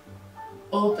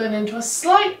 open into a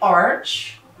slight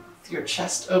arch with your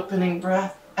chest opening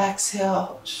breath.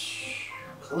 Exhale,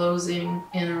 closing,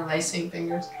 interlacing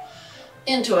fingers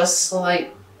into a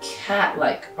slight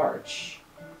cat-like arch.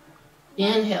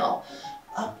 Inhale,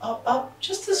 up, up, up,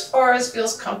 just as far as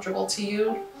feels comfortable to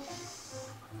you.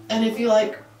 And if you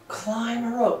like, climb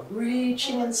a rope,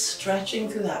 reaching and stretching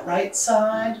through that right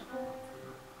side.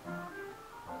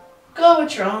 Go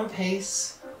at your own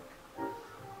pace.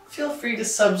 Feel free to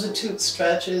substitute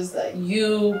stretches that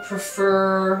you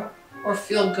prefer or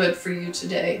feel good for you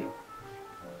today.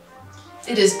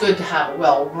 It is good to have a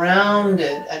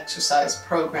well-rounded exercise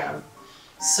program.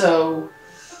 So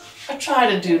I try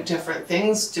to do different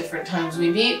things, different times we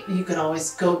meet. You can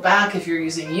always go back if you're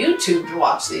using YouTube to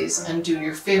watch these and do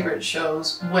your favorite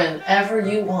shows whenever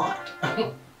you want.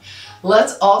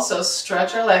 Let's also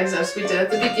stretch our legs as we did at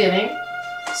the beginning,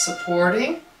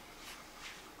 supporting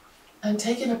and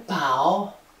taking a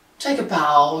bow. Take a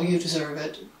bow, you deserve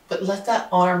it, but let that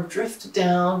arm drift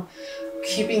down,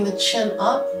 keeping the chin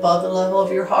up above the level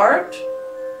of your heart,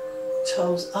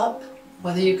 toes up,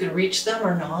 whether you can reach them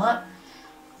or not.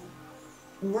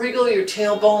 Wriggle your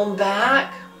tailbone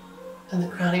back and the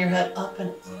crown of your head up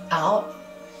and out.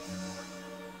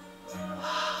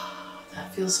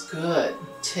 That feels good.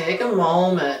 Take a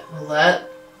moment and let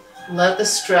the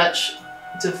stretch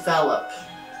develop.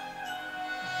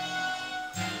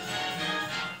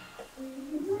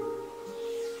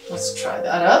 Let's try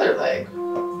that other leg.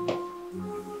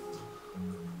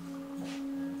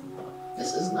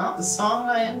 This is not the song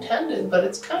I intended, but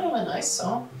it's kind of a nice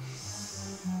song.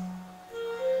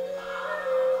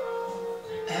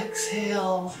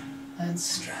 Exhale and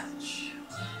stretch.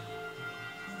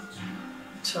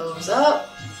 Toes up.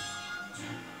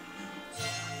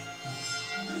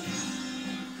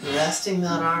 Resting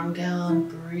that arm down,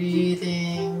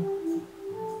 breathing.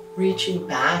 Reaching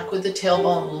back with the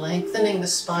tailbone, lengthening the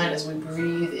spine as we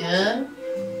breathe in.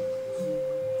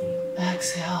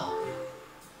 Exhale.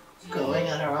 Going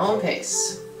at our own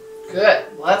pace. Good.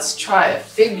 Let's try a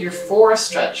figure 4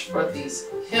 stretch for these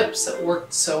hips that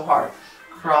worked so hard.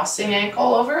 Crossing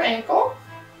ankle over ankle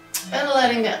and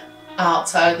letting the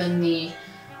outside of the knee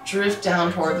drift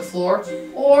down toward the floor.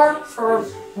 Or for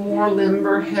more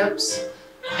limber hips,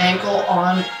 ankle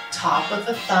on top of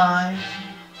the thigh,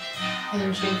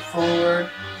 hinging forward,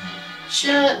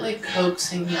 gently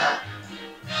coaxing that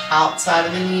outside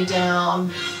of the knee down.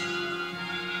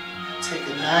 Take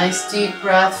a nice deep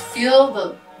breath. Feel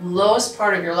the lowest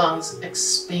part of your lungs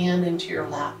expand into your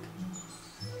lap.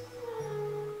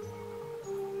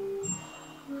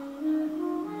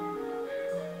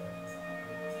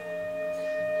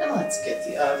 And let's get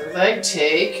the other leg.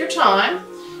 Take your time.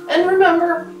 And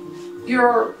remember,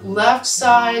 your left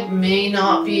side may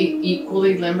not be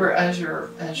equally limber as your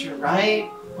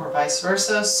right, or vice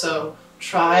versa. So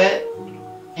try it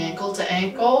ankle to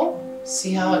ankle.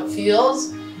 See how it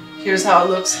feels. Here's how it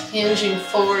looks hinging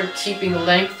forward, keeping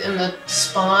length in the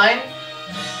spine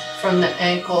from the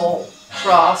ankle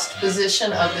crossed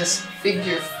position of this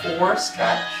figure 4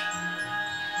 stretch.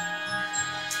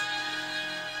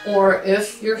 Or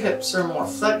if your hips are more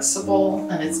flexible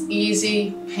and it's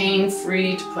easy,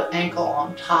 pain-free to put ankle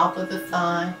on top of the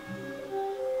thigh.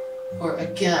 Or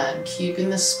again, keeping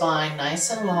the spine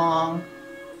nice and long.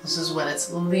 This is when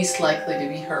it's least likely to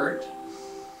be hurt.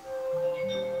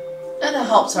 And it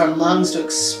helps our lungs to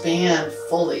expand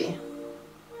fully.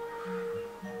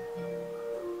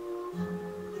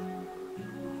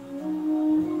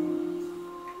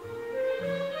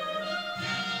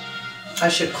 I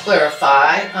should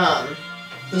clarify,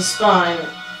 the spine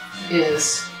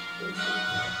is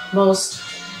most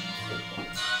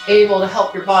able to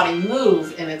help your body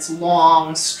move in its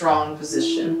long, strong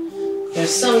position.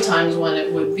 There's sometimes when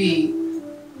it would be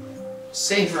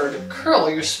safer to curl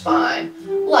your spine,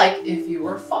 like if you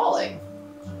were falling.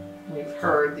 We've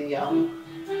heard the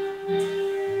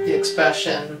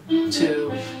expression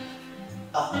to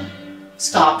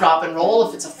stop, drop, and roll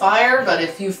if it's a fire, but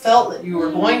if you felt that you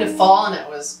were going to fall and it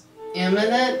was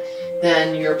imminent,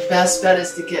 then your best bet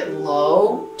is to get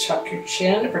low, tuck your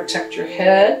chin to protect your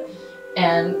head,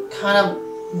 and kind of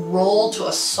roll to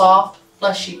a soft,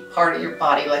 fleshy part of your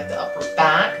body like the upper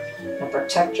back, and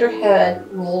protect your head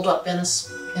rolled up in a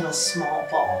small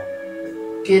ball,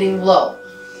 getting low.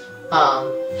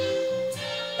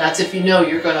 That's if you know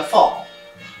you're going to fall.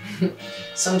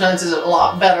 Sometimes it's a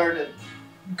lot better to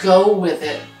go with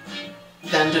it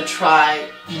than to try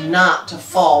not to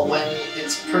fall when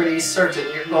it's pretty certain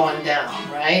you're going down,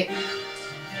 right?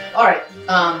 All right,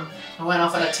 I went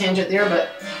off on a tangent there, but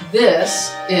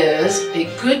this is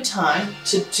a good time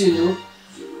to do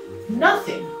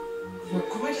nothing. We're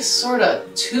going to sort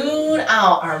of tune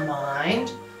out our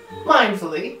mind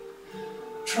mindfully.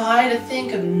 Try to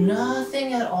think of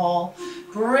nothing at all.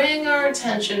 Bring our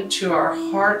attention to our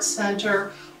heart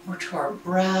center or to our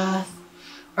breath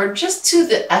or just to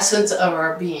the essence of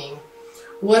our being.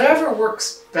 Whatever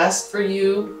works best for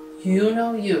you, you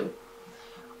know you.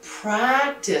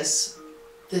 Practice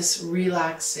this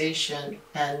relaxation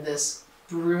and this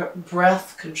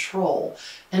breath control.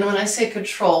 And when I say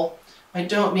control, I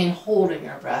don't mean holding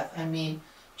our breath. I mean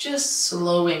just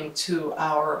slowing to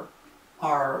our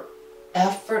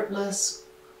effortless,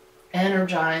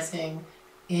 energizing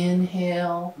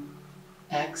inhale,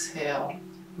 exhale,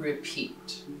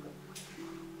 repeat.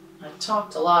 I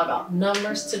talked a lot about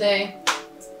numbers today.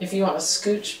 If you want to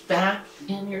scooch back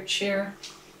in your chair,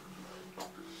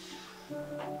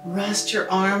 rest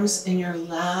your arms in your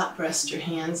lap, rest your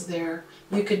hands there.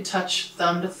 You could touch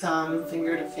thumb to thumb,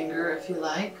 finger to finger if you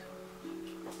like.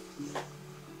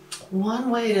 One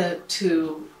way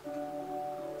to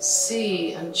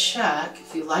see and check,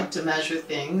 if you like to measure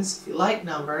things, if you like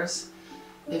numbers,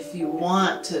 if you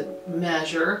want to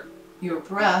measure your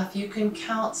breath, you can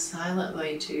count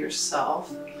silently to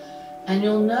yourself, and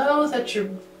you'll know that your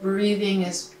breathing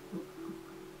is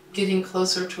getting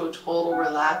closer to a total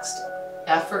relaxed,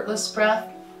 effortless breath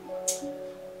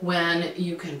when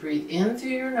you can breathe in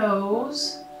through your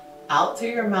nose, out through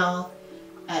your mouth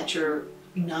at your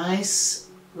nice,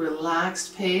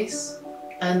 relaxed pace,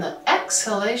 and the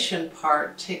exhalation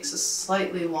part takes a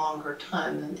slightly longer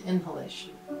time than the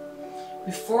inhalation.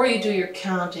 Before you do your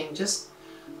counting, just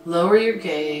lower your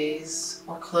gaze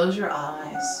or close your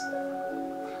eyes.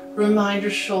 Remind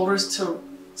your shoulders to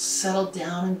settle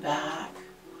down and back.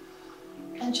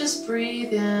 And just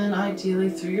breathe in, ideally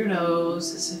through your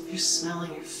nose, as if you're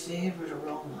smelling your favorite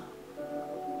aroma.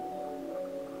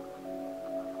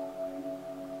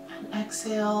 And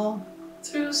exhale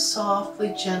through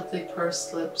softly, gently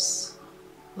pursed lips,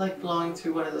 like blowing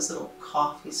through one of those little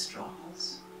coffee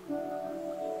straws.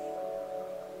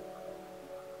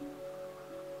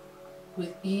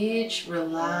 With each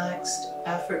relaxed,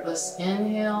 effortless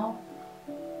inhale,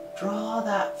 draw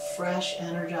that fresh,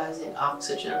 energizing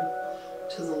oxygen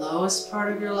to the lowest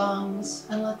part of your lungs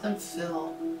and let them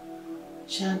fill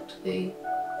gently,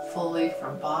 fully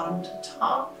from bottom to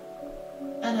top.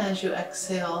 And as you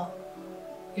exhale,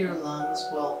 your lungs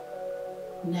will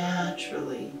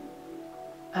naturally,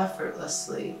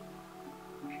 effortlessly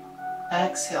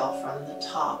exhale from the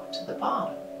top to the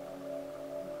bottom.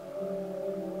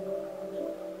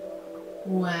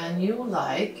 When you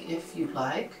like, if you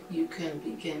like, you can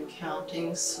begin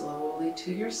counting slowly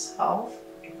to yourself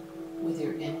with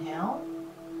your inhale.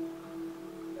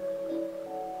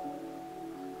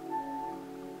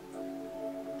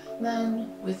 And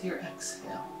then with your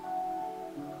exhale.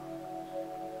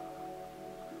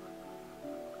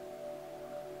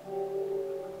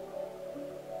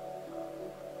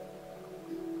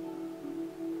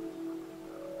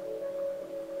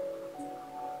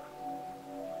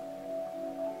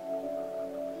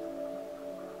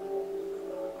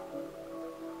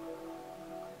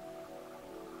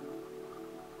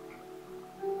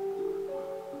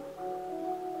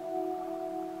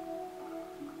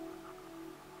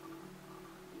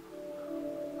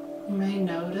 You may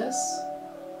notice,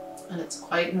 and it's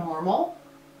quite normal,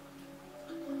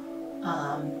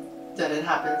 that it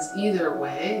happens either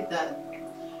way, that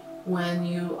when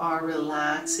you are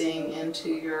relaxing into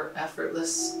your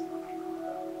effortless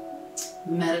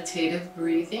meditative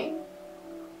breathing,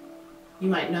 you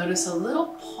might notice a little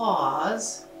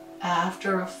pause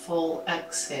after a full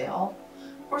exhale,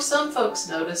 or some folks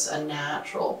notice a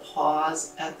natural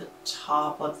pause at the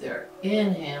top of their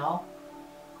inhale,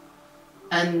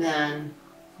 and then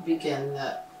begin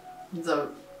the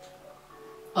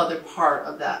other part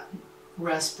of that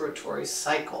respiratory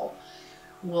cycle.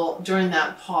 Well, during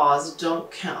that pause,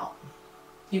 don't count.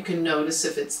 You can notice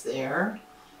if it's there,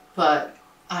 but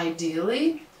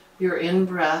ideally, your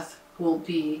in-breath will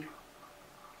be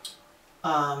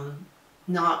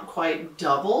not quite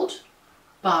doubled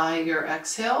by your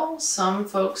exhale. Some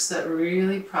folks that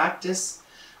really practice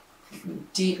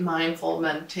deep, mindful,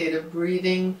 meditative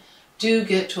breathing do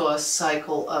get to a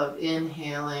cycle of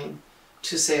inhaling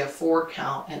to, say, a 4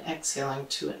 count and exhaling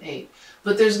to an 8.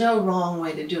 But there's no wrong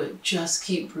way to do it. Just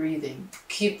keep breathing,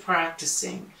 keep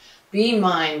practicing, be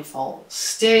mindful,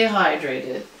 stay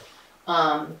hydrated.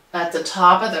 At the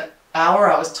top of the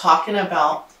hour, I was talking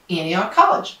about Antioch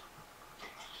College.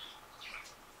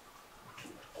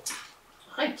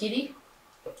 Hi, Kitty.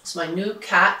 It's my new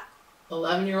cat,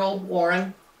 11-year-old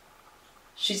Warren.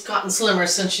 She's gotten slimmer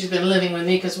since she's been living with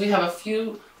me because we have a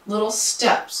few little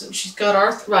steps, and she's got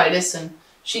arthritis, and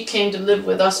she came to live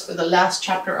with us for the last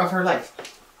chapter of her life.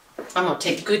 I'm going to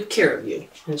take good care of you,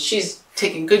 and she's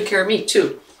taking good care of me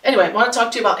too. Anyway, I want to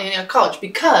talk to you about Antioch College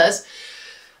because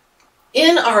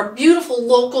in our beautiful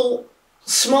local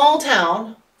small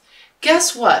town,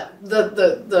 guess what?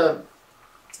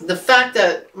 The fact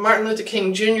that Martin Luther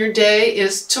King Jr. Day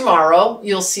is tomorrow.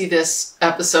 You'll see this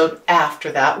episode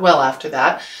after that, well after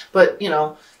that. But, you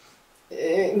know,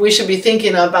 we should be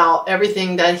thinking about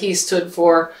everything that he stood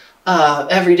for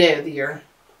every day of the year,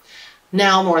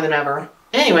 now more than ever.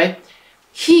 Anyway,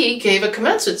 he gave a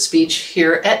commencement speech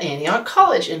here at Antioch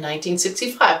College in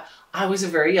 1965. I was a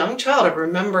very young child. I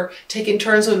remember taking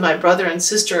turns with my brother and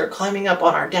sister climbing up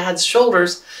on our dad's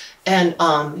shoulders and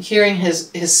hearing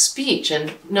his speech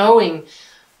and knowing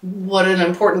what an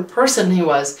important person he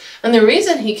was. And the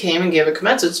reason he came and gave a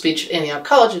commencement speech at Antioch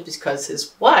College is because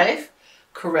his wife,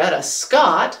 Coretta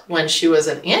Scott, when she was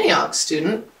an Antioch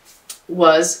student,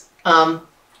 is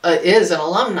an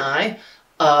alumni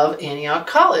of Antioch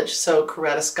College. So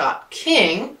Coretta Scott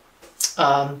King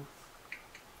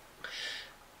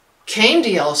came to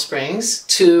Yellow Springs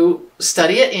to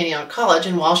study at Antioch College,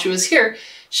 and while she was here,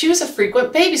 she was a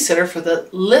frequent babysitter for the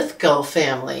Lithgow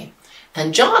family.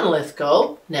 And John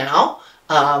Lithgow, now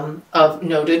of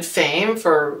noted fame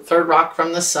for Third Rock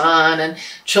from the Sun and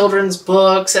children's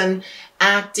books and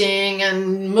acting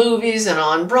and movies and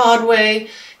on Broadway,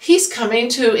 he's coming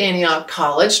to Antioch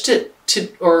College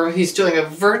or he's doing a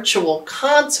virtual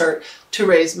concert to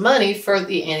raise money for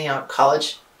the Antioch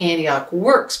College Antioch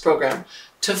Works program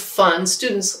to fund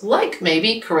students like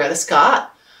maybe Coretta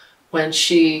Scott when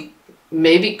she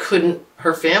maybe couldn't,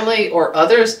 her family or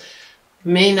others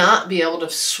may not be able to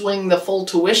swing the full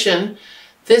tuition.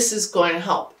 This is going to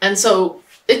help. And so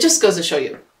it just goes to show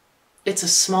you, it's a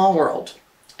small world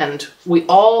and we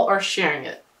all are sharing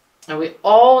it and we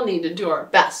all need to do our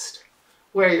best.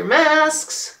 Wear your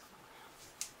masks,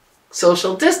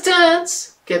 social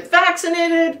distance, get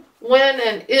vaccinated when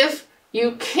and if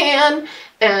you can,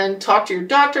 and talk to your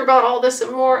doctor about all this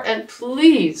and more. And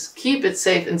please keep it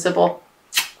safe and simple.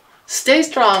 Stay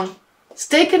strong.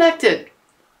 Stay connected.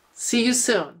 See you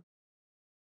soon.